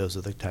properties. Those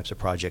are the types of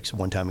projects,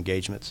 one-time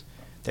engagements,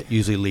 that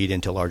usually lead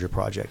into larger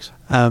projects.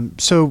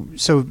 So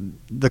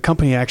the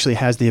company actually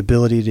has the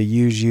ability to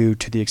use you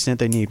to the extent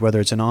they need,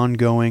 whether it's an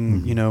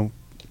ongoing,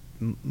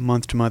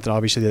 month to month,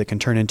 obviously that can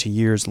turn into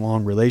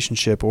years-long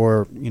relationship,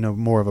 or,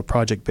 more of a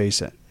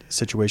project-based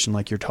situation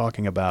like you're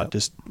talking about.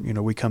 Just,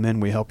 we come in,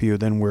 we help you,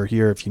 then we're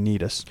here if you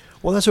need us.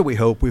 Well, that's what we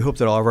hope. We hope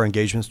that all of our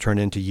engagements turn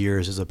into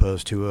years as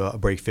opposed to a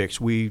break fix.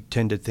 We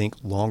tend to think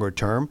longer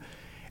term.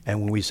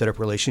 And when we set up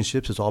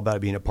relationships, it's all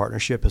about being a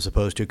partnership as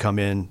opposed to come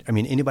in. I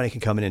mean, anybody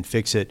can come in and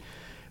fix it,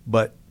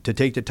 but to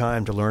take the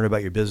time to learn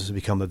about your business and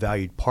become a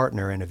valued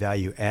partner and a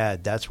value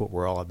add, that's what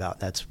we're all about.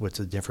 That's what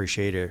the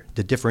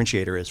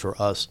differentiator is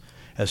for us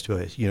as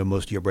to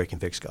most of your break and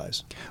fix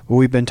guys. Well,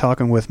 we've been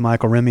talking with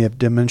Michael Remy of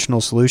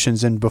Dimensional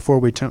Solutions, and before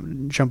we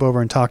jump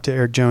over and talk to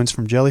Eric Jones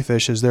from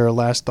Jellyfish, is there a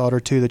last thought or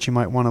two that you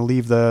might want to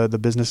leave the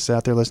businesses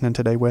out there listening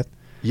today with?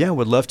 Yeah,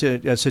 would love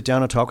to sit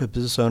down and talk with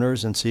business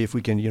owners and see if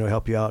we can,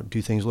 help you out,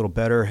 do things a little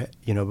better,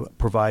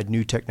 provide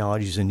new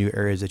technologies in new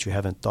areas that you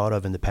haven't thought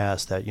of in the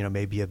past that,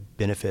 may be a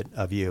benefit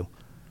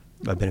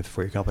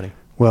for your company.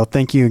 Well,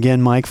 thank you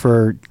again, Mike,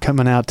 for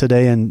coming out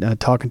today and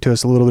talking to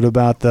us a little bit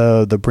about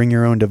the bring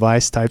your own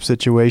device type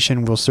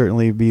situation. We'll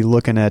certainly be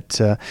looking at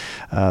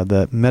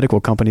the medical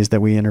companies that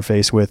we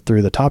interface with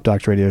through the Top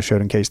Docs radio show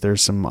in case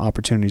there's some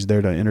opportunities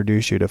there to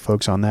introduce you to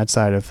folks on that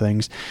side of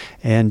things.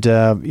 And,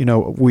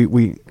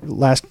 we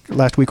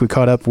last week we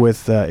caught up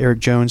with Eric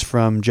Jones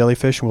from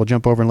Jellyfish, and we'll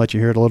jump over and let you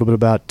hear a little bit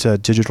about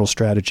digital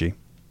strategy.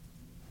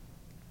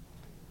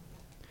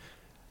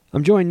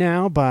 I'm joined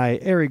now by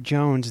Eric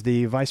Jones,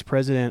 the Vice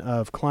President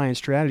of Client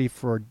Strategy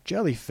for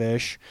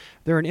Jellyfish.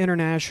 They're an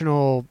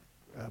international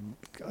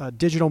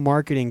digital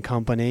marketing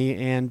company,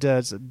 and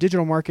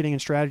digital marketing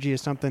and strategy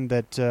is something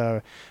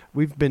that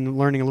we've been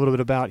learning a little bit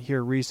about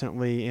here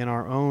recently in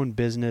our own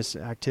business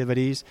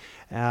activities,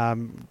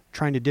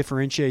 trying to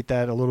differentiate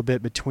that a little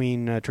bit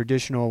between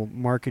traditional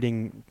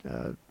marketing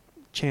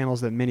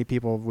channels that many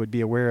people would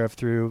be aware of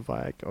through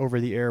like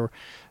over-the-air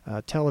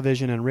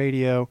television and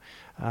radio.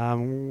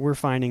 We're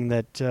finding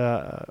that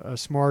a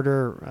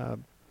smarter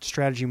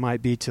strategy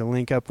might be to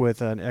link up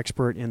with an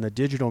expert in the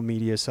digital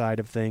media side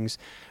of things,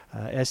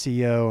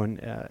 SEO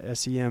and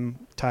SEM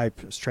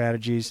type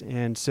strategies.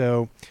 And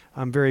so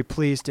I'm very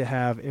pleased to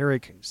have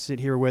Eric sit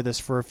here with us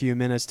for a few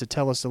minutes to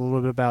tell us a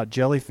little bit about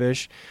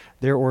Jellyfish,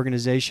 their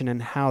organization,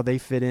 and how they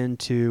fit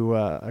into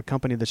a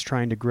company that's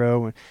trying to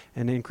grow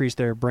and increase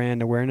their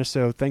brand awareness.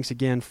 So thanks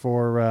again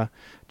for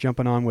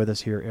jumping on with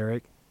us here,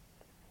 Eric.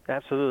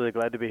 Absolutely.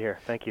 Glad to be here.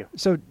 Thank you.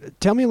 So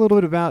tell me a little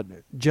bit about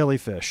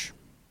Jellyfish.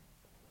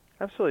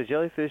 Absolutely.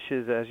 Jellyfish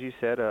is, as you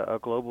said, a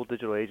global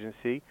digital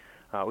agency.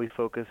 We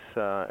focus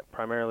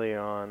primarily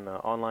on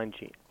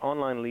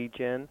online lead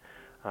gen,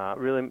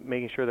 really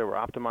making sure that we're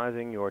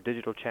optimizing your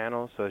digital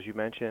channels. So as you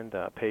mentioned,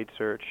 paid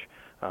search,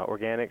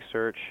 organic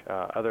search,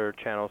 other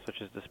channels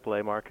such as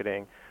display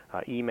marketing,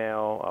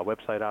 email,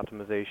 website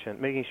optimization,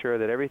 making sure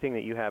that everything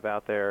that you have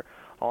out there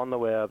on the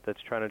web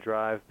that's trying to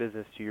drive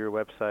business to your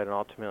website and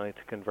ultimately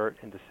to convert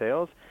into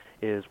sales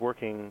is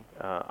working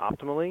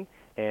optimally.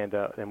 And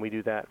we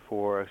do that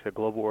for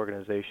global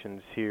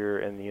organizations here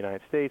in the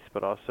United States,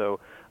 but also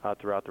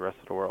throughout the rest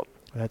of the world.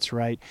 That's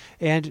right.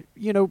 And,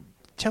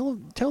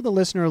 tell the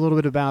listener a little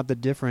bit about the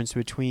difference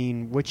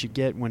between what you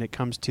get when it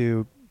comes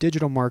to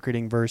digital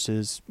marketing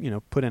versus,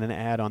 putting an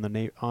ad on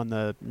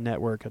the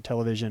network, a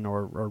television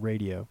or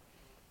radio.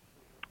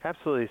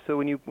 Absolutely. So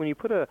when you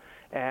put a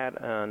ad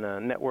on a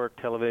network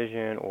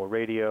television or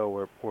radio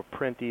or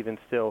print, even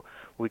still,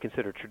 we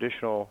consider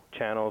traditional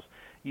channels,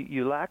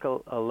 you lack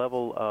a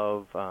level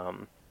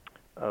of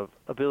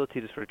ability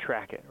to sort of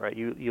track it, right?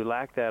 You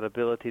lack that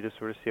ability to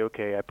sort of say,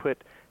 okay, I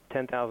put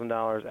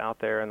 $10,000 out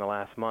there in the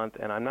last month,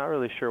 and I'm not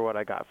really sure what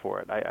I got for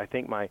it. I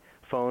think my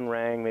phone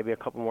rang maybe a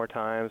couple more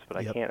times,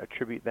 but Yep. I can't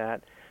attribute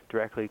that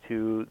directly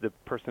to the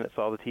person that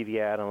saw the TV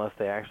ad unless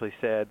they actually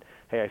said,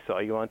 hey, I saw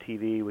you on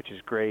TV, which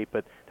is great,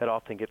 but that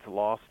often gets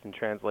lost in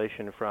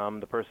translation from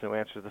the person who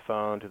answers the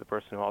phone to the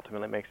person who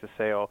ultimately makes the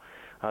sale.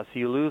 So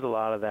you lose a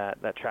lot of that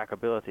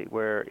trackability,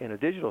 where in a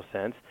digital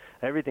sense,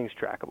 everything's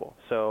trackable.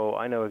 So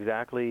I know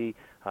exactly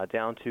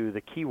down to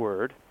the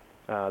keyword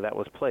that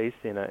was placed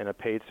in a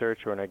paid search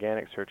or an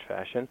organic search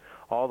fashion,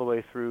 all the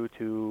way through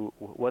to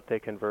what they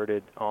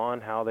converted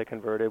on, how they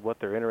converted, what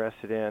they're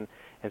interested in,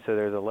 and so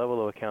there's a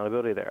level of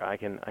accountability there. I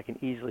can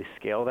easily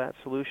scale that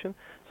solution,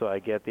 so I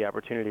get the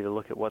opportunity to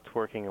look at what's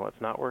working and what's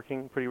not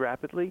working pretty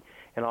rapidly,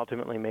 and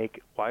ultimately make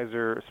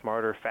wiser,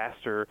 smarter,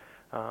 faster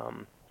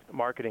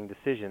marketing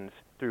decisions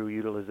through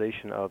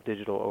utilization of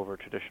digital over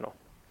traditional.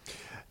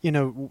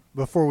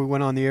 Before we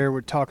went on the air, we're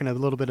talking a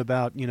little bit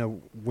about,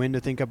 when to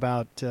think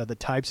about the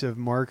types of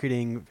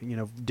marketing,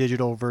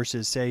 digital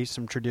versus, say,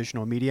 some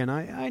traditional media. And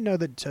I know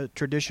that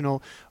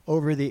traditional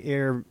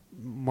over-the-air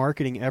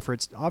marketing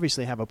efforts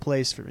obviously have a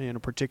place, for,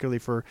 particularly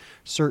for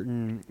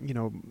certain,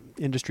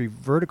 industry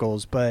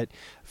verticals. But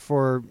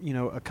for,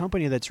 a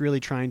company that's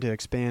really trying to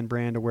expand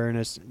brand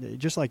awareness,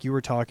 just like you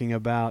were talking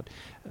about,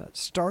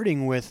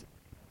 starting with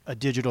a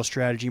digital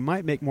strategy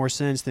might make more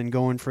sense than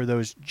going for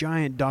those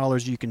giant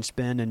dollars you can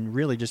spend and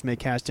really just may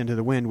cast into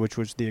the wind, which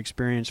was the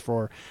experience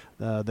for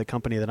the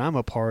company that I'm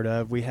a part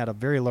of. We had a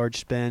very large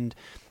spend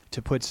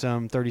to put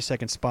some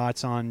 30-second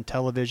spots on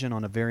television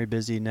on a very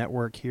busy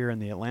network here in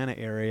the Atlanta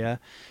area.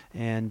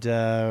 And,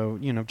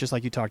 just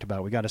like you talked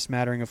about, we got a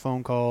smattering of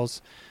phone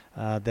calls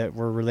that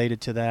were related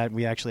to that.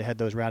 We actually had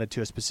those routed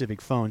to a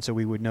specific phone, so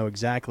we would know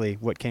exactly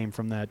what came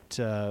from that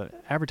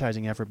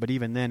advertising effort. But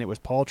even then, it was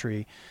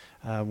paltry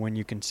when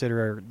you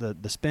consider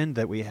the spend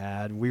that we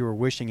had. We were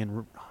wishing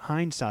in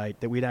hindsight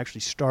that we'd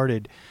actually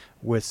started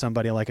with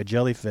somebody like a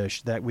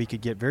Jellyfish, that we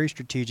could get very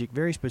strategic,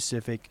 very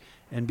specific,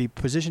 and be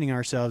positioning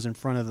ourselves in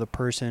front of the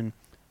person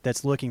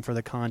that's looking for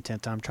the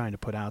content I'm trying to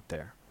put out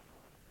there.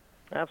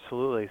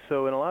 Absolutely.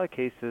 So in a lot of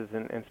cases,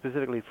 and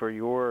specifically for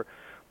your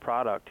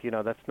product,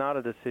 that's not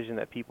a decision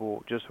that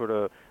people just sort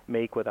of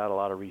make without a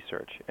lot of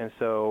research. And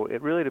so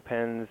it really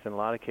depends in a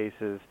lot of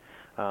cases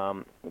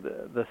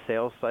the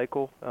sales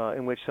cycle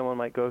in which someone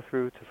might go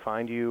through to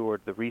find you,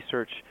 or the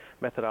research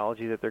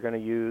methodology that they're going to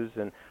use.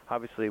 And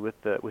obviously with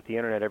the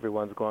internet,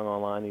 everyone's going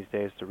online these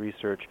days to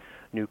research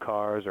new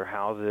cars or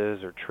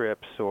houses or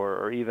trips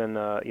or even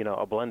a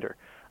blender.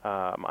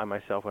 I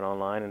myself went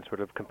online and sort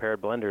of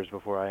compared blenders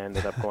before I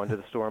ended up going to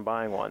the store and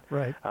buying one.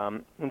 Right.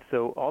 And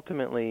so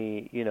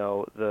ultimately,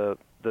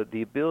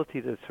 the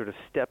ability to sort of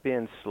step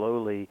in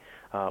slowly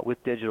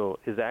with digital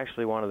is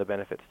actually one of the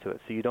benefits to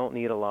it. So you don't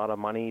need a lot of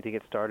money to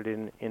get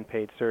started in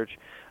paid search.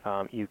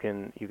 You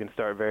can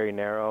start very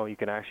narrow. You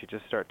can actually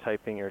just start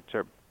typing or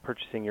start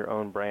purchasing your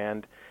own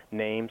brand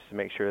names to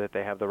make sure that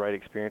they have the right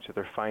experience, that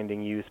they're finding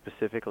you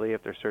specifically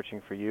if they're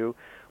searching for you,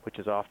 which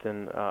is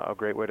often a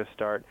great way to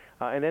start.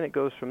 And then it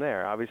goes from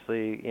there.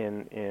 Obviously,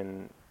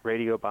 in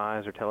radio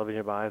buys or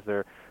television buys, there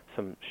are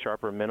some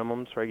sharper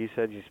minimums, right? You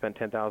said you spent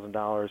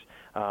 $10,000,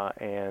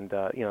 and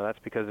that's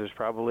because there's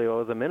probably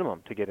always a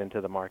minimum to get into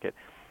the market.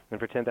 And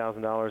for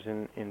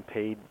 $10,000 in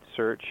paid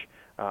search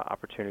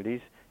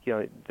opportunities,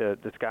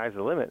 the sky's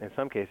the limit in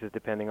some cases,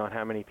 depending on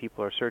how many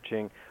people are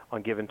searching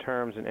on given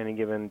terms in any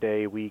given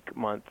day, week,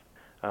 month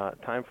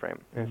time frame.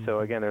 And so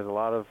again, there's a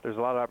lot of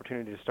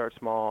opportunity to start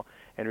small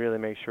and really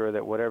make sure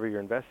that whatever you're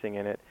investing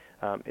in it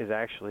is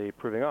actually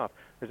proving off.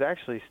 There's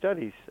actually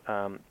studies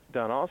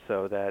done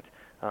also that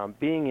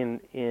being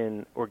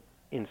in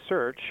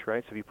search,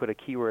 right? So if you put a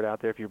keyword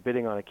out there, if you're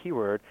bidding on a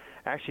keyword,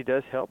 actually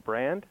does help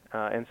brand.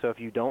 And so if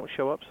you don't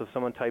show up, so if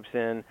someone types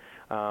in,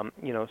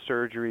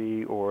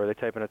 surgery, or they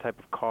type in a type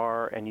of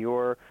car, and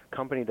your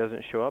company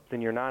doesn't show up, then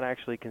you're not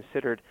actually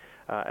considered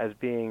as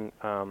being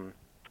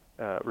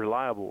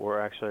reliable, or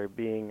actually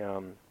being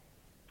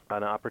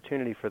an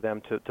opportunity for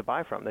them to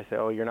buy from. They say,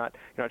 oh, you're not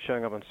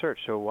showing up on search,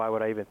 so why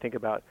would I even think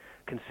about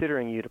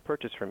considering you to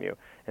purchase from you?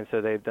 And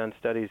so they've done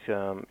studies,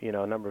 a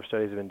number of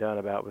studies have been done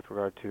about with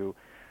regard to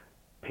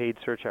paid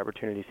search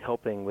opportunities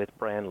helping with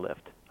brand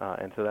lift.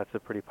 And so that's a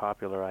pretty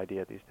popular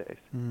idea these days.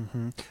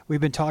 Mm-hmm.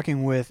 We've been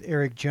talking with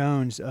Eric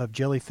Jones of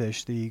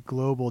Jellyfish, the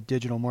global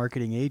digital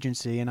marketing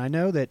agency, and I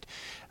know that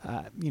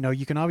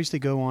you can obviously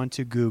go on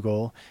to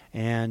Google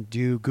and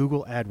do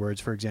Google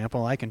AdWords, for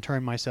example. I can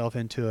turn myself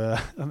into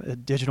a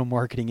digital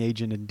marketing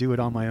agent and do it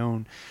on my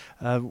own.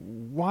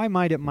 Why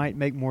might it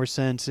make more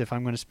sense if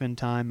I'm going to spend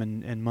time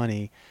and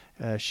money?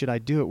 Should I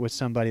do it with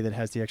somebody that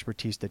has the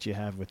expertise that you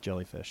have with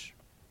Jellyfish?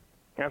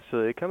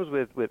 Absolutely. It comes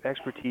with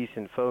expertise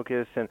and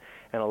focus and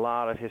a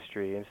lot of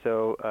history. And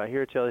so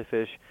here at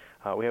Jellyfish,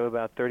 we have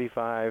about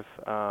 38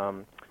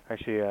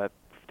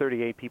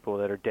 people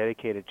that are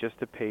dedicated just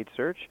to paid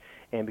search.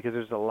 And because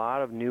there's a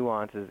lot of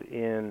nuances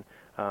in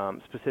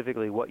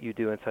specifically what you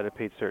do inside of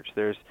paid search.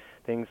 There's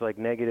things like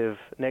negative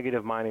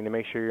mining to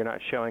make sure you're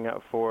not showing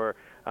up for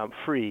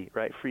free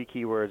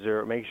keywords,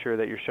 or make sure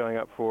that you're showing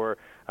up for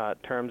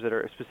terms that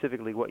are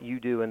specifically what you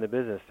do in the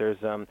business. There's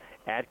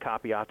ad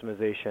copy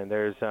optimization.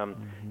 There's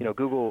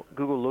Google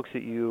looks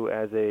at you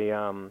as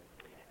a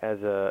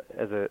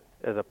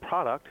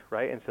product,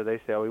 right? And so they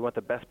say, we want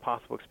the best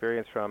possible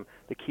experience from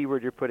the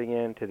keyword you're putting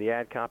in to the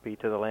ad copy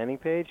to the landing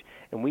page,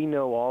 and we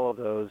know all of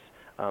those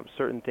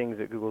certain things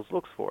that Google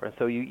looks for. And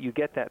so you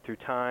get that through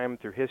time,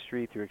 through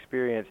history, through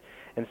experience.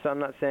 And so I'm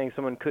not saying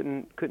someone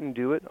couldn't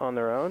do it on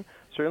their own,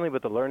 certainly,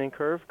 but the learning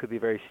curve could be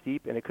very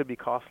steep, and it could be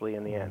costly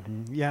in the end.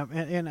 Mm-hmm. Yeah,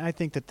 and I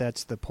think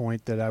that's the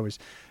point that I was,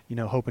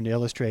 hoping to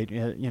illustrate,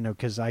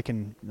 because I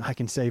can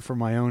say from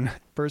my own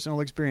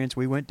personal experience,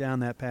 we went down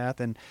that path,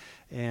 and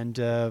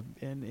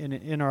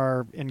in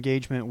our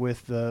engagement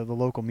with the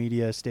local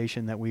media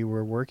station that we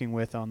were working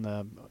with on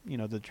the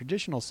the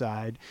traditional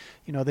side,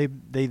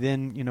 they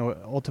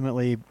then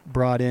ultimately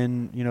brought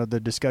in the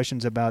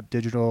discussions about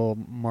digital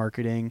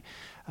marketing.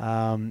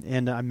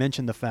 And I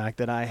mentioned the fact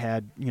that I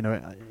had,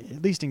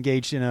 at least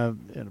engaged in a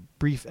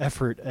brief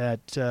effort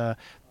at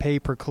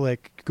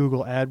pay-per-click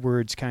Google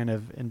AdWords kind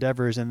of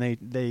endeavors, and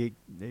they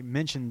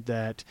mentioned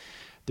that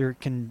there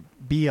can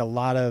be a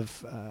lot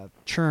of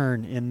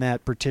churn in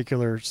that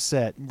particular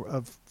set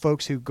of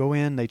folks who go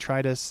in, they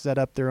try to set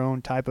up their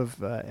own type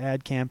of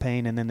ad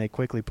campaign, and then they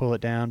quickly pull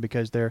it down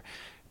because they're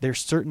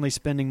certainly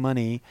spending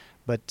money,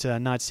 but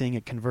not seeing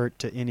it convert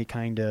to any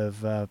kind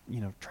of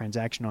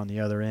transaction on the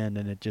other end,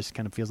 and it just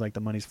kind of feels like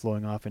the money's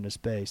flowing off into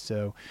space.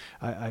 So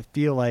I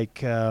feel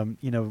like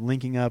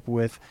linking up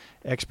with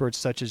experts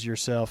such as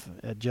yourself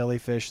at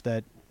Jellyfish,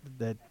 that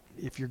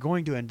if you're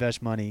going to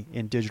invest money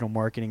in digital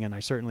marketing, and I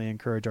certainly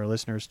encourage our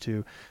listeners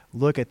to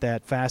look at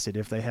that facet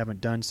if they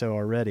haven't done so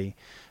already,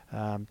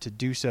 to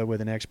do so with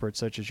an expert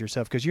such as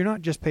yourself, because you're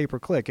not just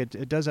pay-per-click.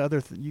 It does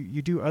other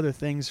you do other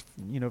things,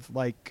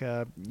 like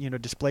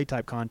display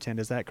type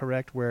content. Is that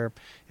correct? Where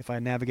if I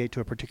navigate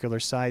to a particular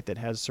site that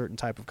has a certain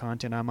type of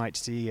content, I might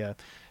see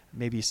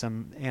maybe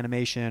some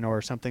animation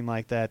or something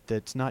like that.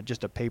 That's not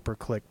just a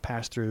pay-per-click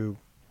pass-through.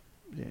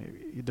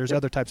 There's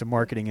other types of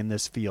marketing in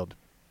this field.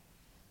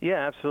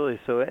 Yeah, absolutely.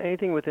 So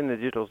anything within the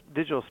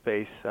digital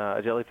space,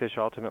 Jellyfish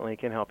ultimately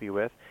can help you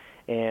with.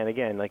 And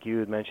again, like you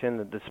had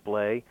mentioned, the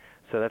display.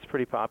 So that's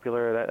pretty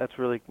popular. That's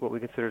really what we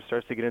consider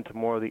starts to get into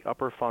more of the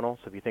upper funnel.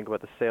 So if you think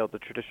about the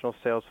traditional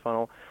sales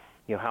funnel,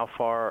 how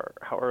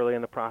early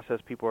in the process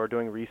people are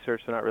doing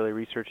research. They're not really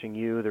researching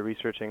you. They're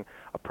researching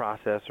a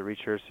process or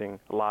researching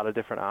a lot of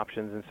different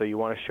options. And so you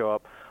want to show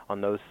up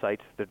on those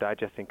sites they're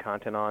digesting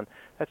content on.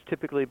 That's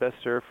typically best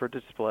served for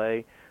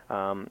display.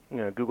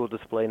 Google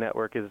Display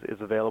Network is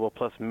available,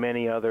 plus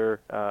many other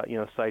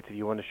sites. If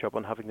you want to show up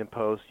on Huffington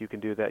Post, you can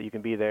do that. You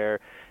can be there.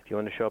 If you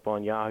want to show up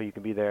on Yahoo, you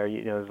can be there.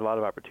 There's a lot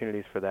of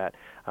opportunities for that.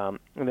 And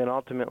then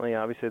ultimately,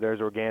 obviously,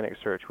 there's organic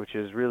search, which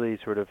is really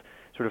sort of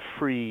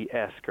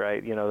free-esque,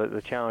 right?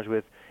 The challenge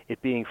with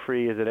it being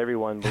free is that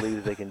everyone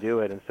believes they can do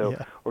it, and so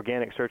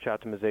organic search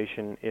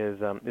optimization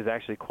is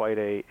actually quite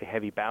a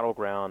heavy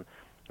battleground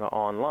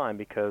online,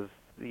 because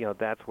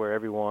that's where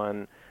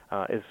everyone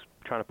is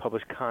trying to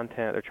publish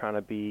content. They're trying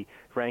to be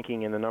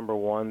ranking in the number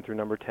 1 through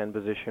number 10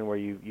 position, where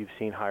you've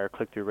seen higher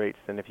click-through rates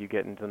than if you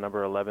get into the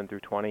number 11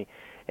 through 20.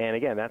 And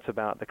again, that's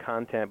about the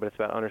content, but it's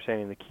about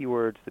understanding the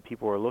keywords that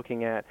people are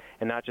looking at,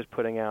 and not just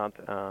putting out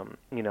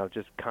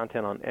just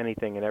content on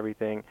anything and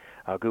everything.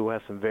 Google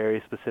has some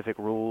very specific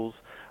rules.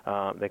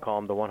 They call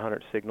them the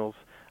 100 signals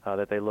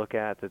that they look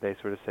at, that they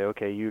sort of say,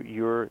 okay,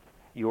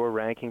 you're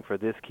ranking for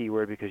this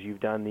keyword because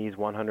you've done these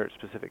 100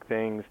 specific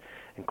things.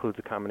 Includes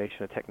a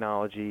combination of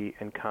technology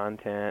and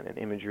content and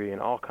imagery and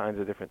all kinds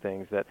of different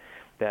things that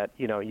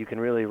you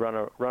can really run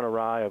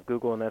awry of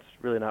Google, and that's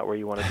really not where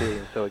you want to be.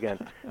 And so again,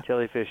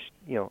 Jellyfish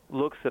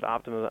looks at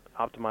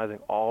optimizing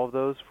all of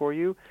those for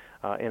you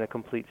in a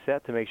complete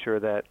set to make sure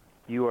that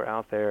you are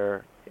out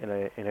there in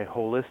a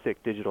holistic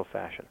digital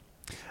fashion.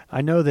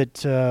 I know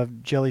that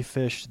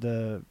Jellyfish,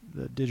 the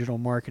digital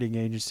marketing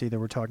agency that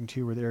we're talking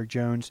to with Eric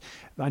Jones,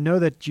 I know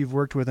that you've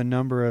worked with a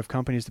number of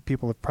companies that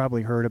people have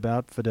probably heard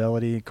about,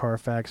 Fidelity,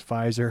 Carfax,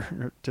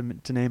 Pfizer,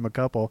 to name a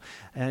couple,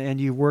 and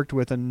you've worked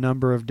with a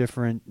number of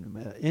different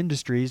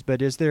industries,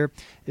 but is there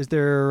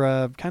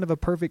kind of a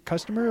perfect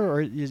customer,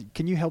 or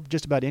can you help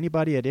just about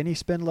anybody at any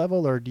spend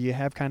level, or do you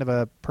have kind of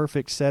a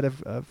perfect set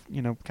of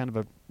kind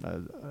of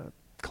a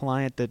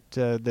client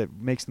that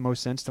makes the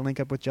most sense to link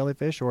up with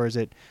Jellyfish, or is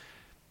it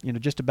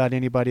just about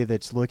anybody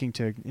that's looking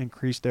to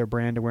increase their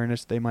brand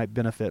awareness, they might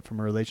benefit from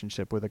a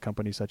relationship with a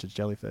company such as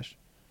Jellyfish?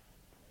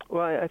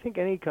 Well, I think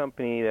any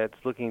company that's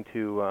looking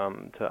to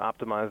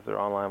optimize their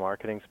online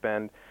marketing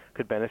spend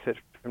could benefit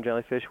from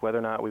Jellyfish, whether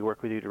or not we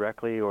work with you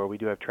directly or we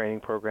do have training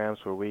programs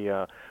where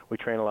we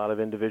train a lot of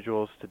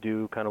individuals to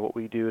do kind of what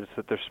we do so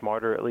that they're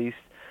smarter at least,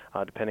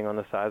 depending on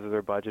the size of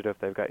their budget, if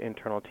they've got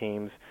internal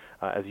teams.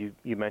 As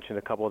you mentioned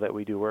a couple that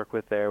we do work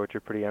with there, which are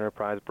pretty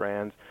enterprise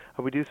brands.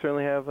 We do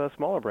certainly have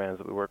smaller brands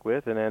that we work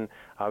with, and then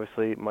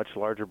obviously much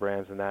larger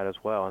brands than that as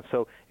well. And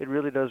so it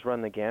really does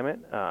run the gamut.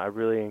 I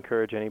really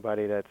encourage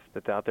anybody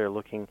that's out there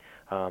looking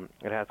and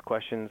has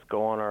questions,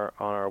 go on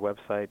our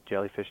website,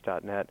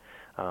 jellyfish.net,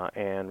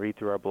 and read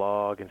through our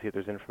blog and see if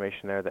there's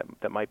information there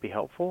that might be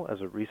helpful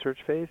as a research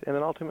phase. And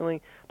then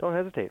ultimately, don't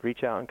hesitate.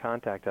 Reach out and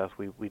contact us.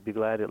 We'd be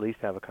glad to at least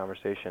have a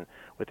conversation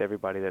with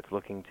everybody that's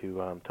looking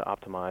to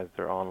optimize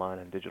their online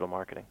and digital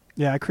marketing.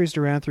 Yeah, I cruised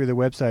around through the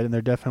website, and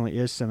there definitely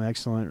is some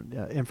excellent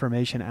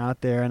information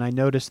out there. And I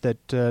noticed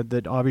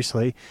that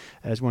obviously,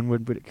 as one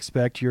would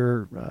expect,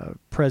 you're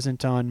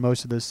present on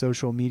most of the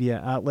social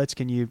media outlets.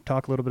 Can you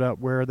talk a little bit about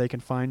where they can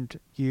find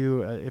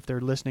you if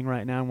they're listening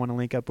right now and want to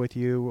link up with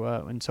you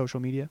in social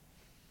media?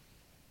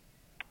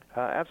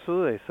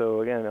 Absolutely.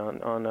 So again,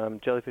 on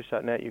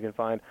jellyfish.net, you can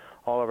find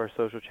all of our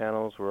social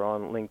channels. We're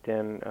on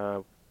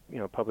LinkedIn.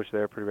 Publish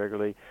there pretty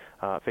regularly,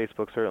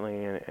 Facebook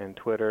certainly, and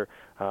Twitter.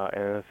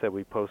 And as I said,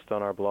 we post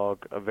on our blog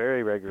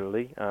very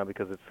regularly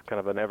because it's kind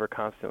of an ever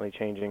constantly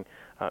changing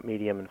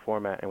medium and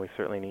format, and we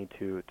certainly need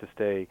to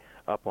stay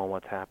up on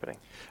what's happening.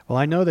 Well,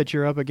 I know that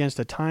you're up against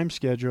a time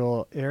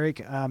schedule,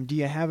 Eric. Do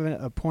you have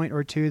a point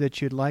or two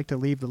that you'd like to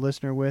leave the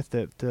listener with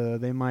that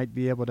they might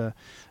be able to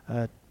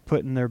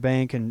put in their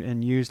bank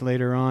and use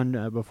later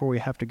on before we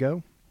have to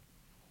go?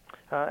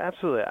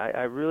 Absolutely.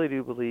 I really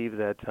do believe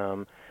that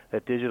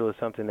that digital is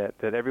something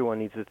that everyone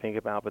needs to think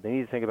about, but they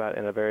need to think about it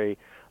in a very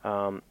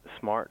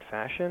smart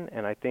fashion.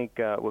 And I think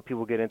what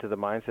people get into the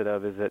mindset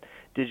of is that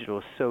digital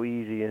is so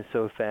easy and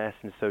so fast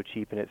and so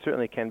cheap, and it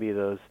certainly can be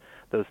those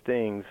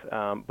things.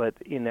 But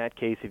in that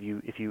case, if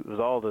it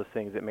was all those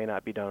things, it may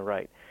not be done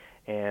right.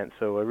 And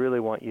so I really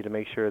want you to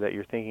make sure that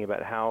you're thinking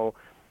about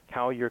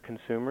how your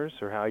consumers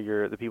or how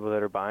the people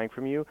that are buying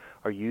from you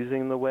are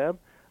using the web.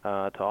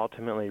 To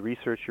ultimately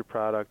research your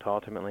product, to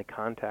ultimately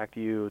contact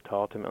you, to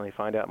ultimately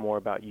find out more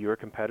about your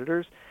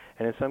competitors,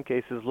 and in some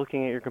cases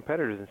looking at your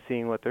competitors and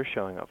seeing what they're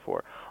showing up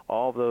for.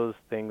 All of those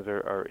things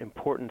are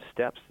important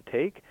steps to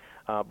take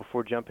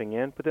before jumping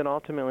in. But then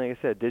ultimately, like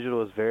I said,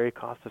 digital is very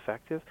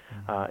cost-effective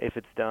if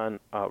it's done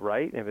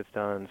right, if it's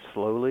done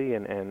slowly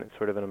and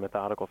sort of in a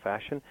methodical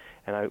fashion.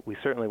 And we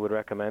certainly would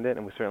recommend it,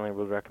 and we certainly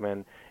would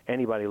recommend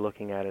anybody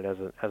looking at it as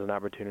an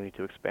opportunity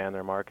to expand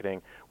their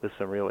marketing with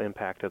some real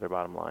impact to their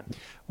bottom line.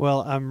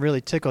 Well, I'm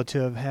really tickled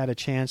to have had a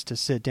chance to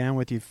sit down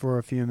with you for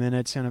a few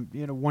minutes. And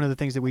one of the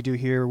things that we do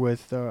here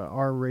with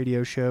our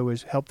radio show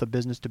is help the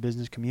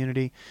business-to-business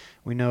community.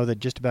 We know that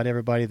just about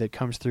everybody that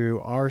comes through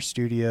our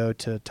studio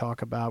to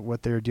talk about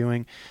what they're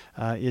doing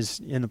is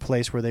in the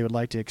place where they would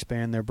like to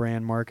expand their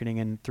brand marketing.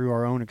 And through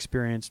our own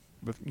experience,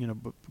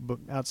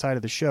 outside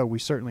of the show, we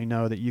certainly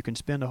know that you can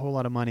spend a whole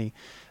lot of money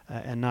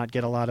and not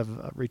get a lot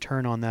of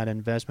return on that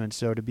investment.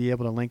 So to be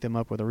able to link them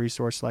up with a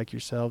resource like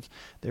yourselves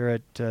there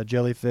at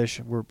Jellyfish,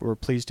 we're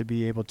pleased to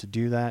be able to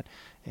do that.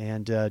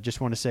 And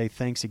just want to say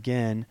thanks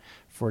again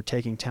for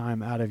taking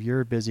time out of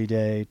your busy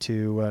day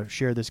to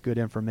share this good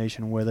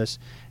information with us.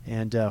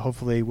 And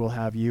hopefully we'll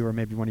have you or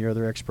maybe one of your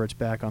other experts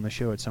back on the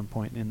show at some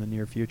point in the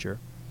near future.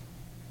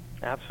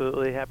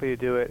 Absolutely. Happy to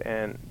do it,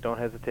 and don't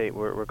hesitate.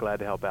 We're glad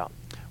to help out.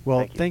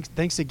 Well,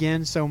 thanks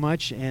again so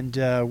much, and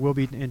we'll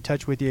be in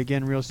touch with you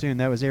again real soon.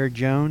 That was Eric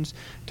Jones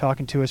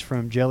talking to us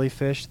from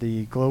Jellyfish,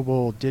 the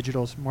global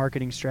digital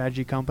marketing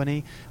strategy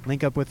company.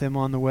 Link up with them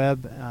on the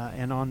web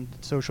and on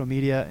social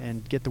media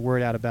and get the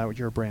word out about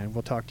your brand.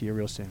 We'll talk to you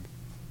real soon.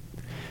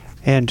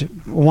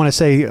 And I want to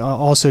say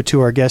also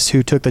to our guests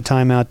who took the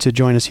time out to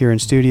join us here in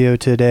studio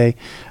today,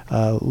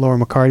 Laura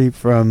McCarty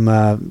from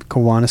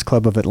Kiwanis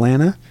Club of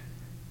Atlanta.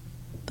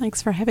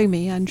 Thanks for having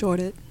me. I enjoyed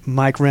it.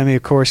 Mike Remy,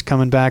 of course,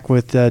 coming back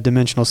with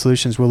Dimensional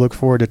Solutions. We'll look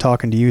forward to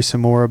talking to you some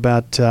more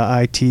about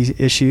IT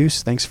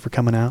issues. Thanks for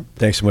coming out.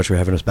 Thanks so much for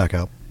having us back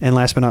out. And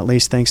last but not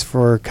least, thanks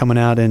for coming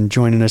out and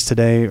joining us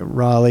today,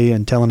 Raleigh,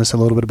 and telling us a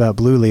little bit about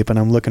Blue Leap. And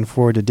I'm looking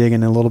forward to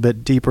digging a little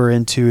bit deeper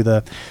into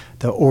the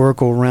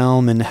Oracle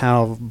realm and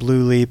how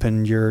Blue Leap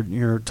and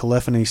your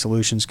telephony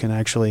solutions can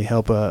actually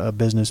help a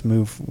business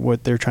move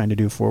what they're trying to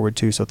do forward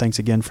too. So thanks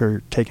again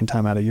for taking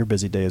time out of your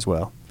busy day as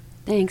well.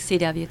 Thanks,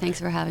 CW. Thanks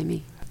for having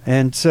me.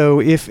 And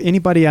so if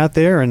anybody out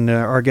there, and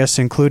our guests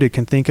included,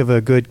 can think of a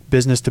good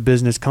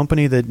business-to-business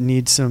company that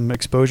needs some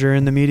exposure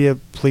in the media,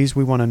 please,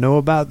 we want to know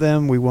about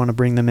them. We want to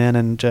bring them in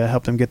and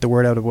help them get the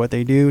word out of what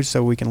they do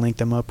so we can link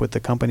them up with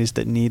the companies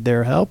that need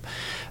their help.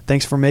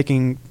 Thanks for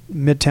making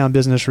Midtown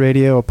Business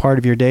Radio a part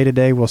of your day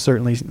today. We'll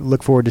certainly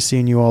look forward to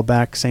seeing you all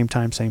back, same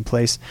time, same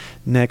place,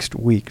 next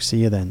week.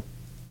 See you then.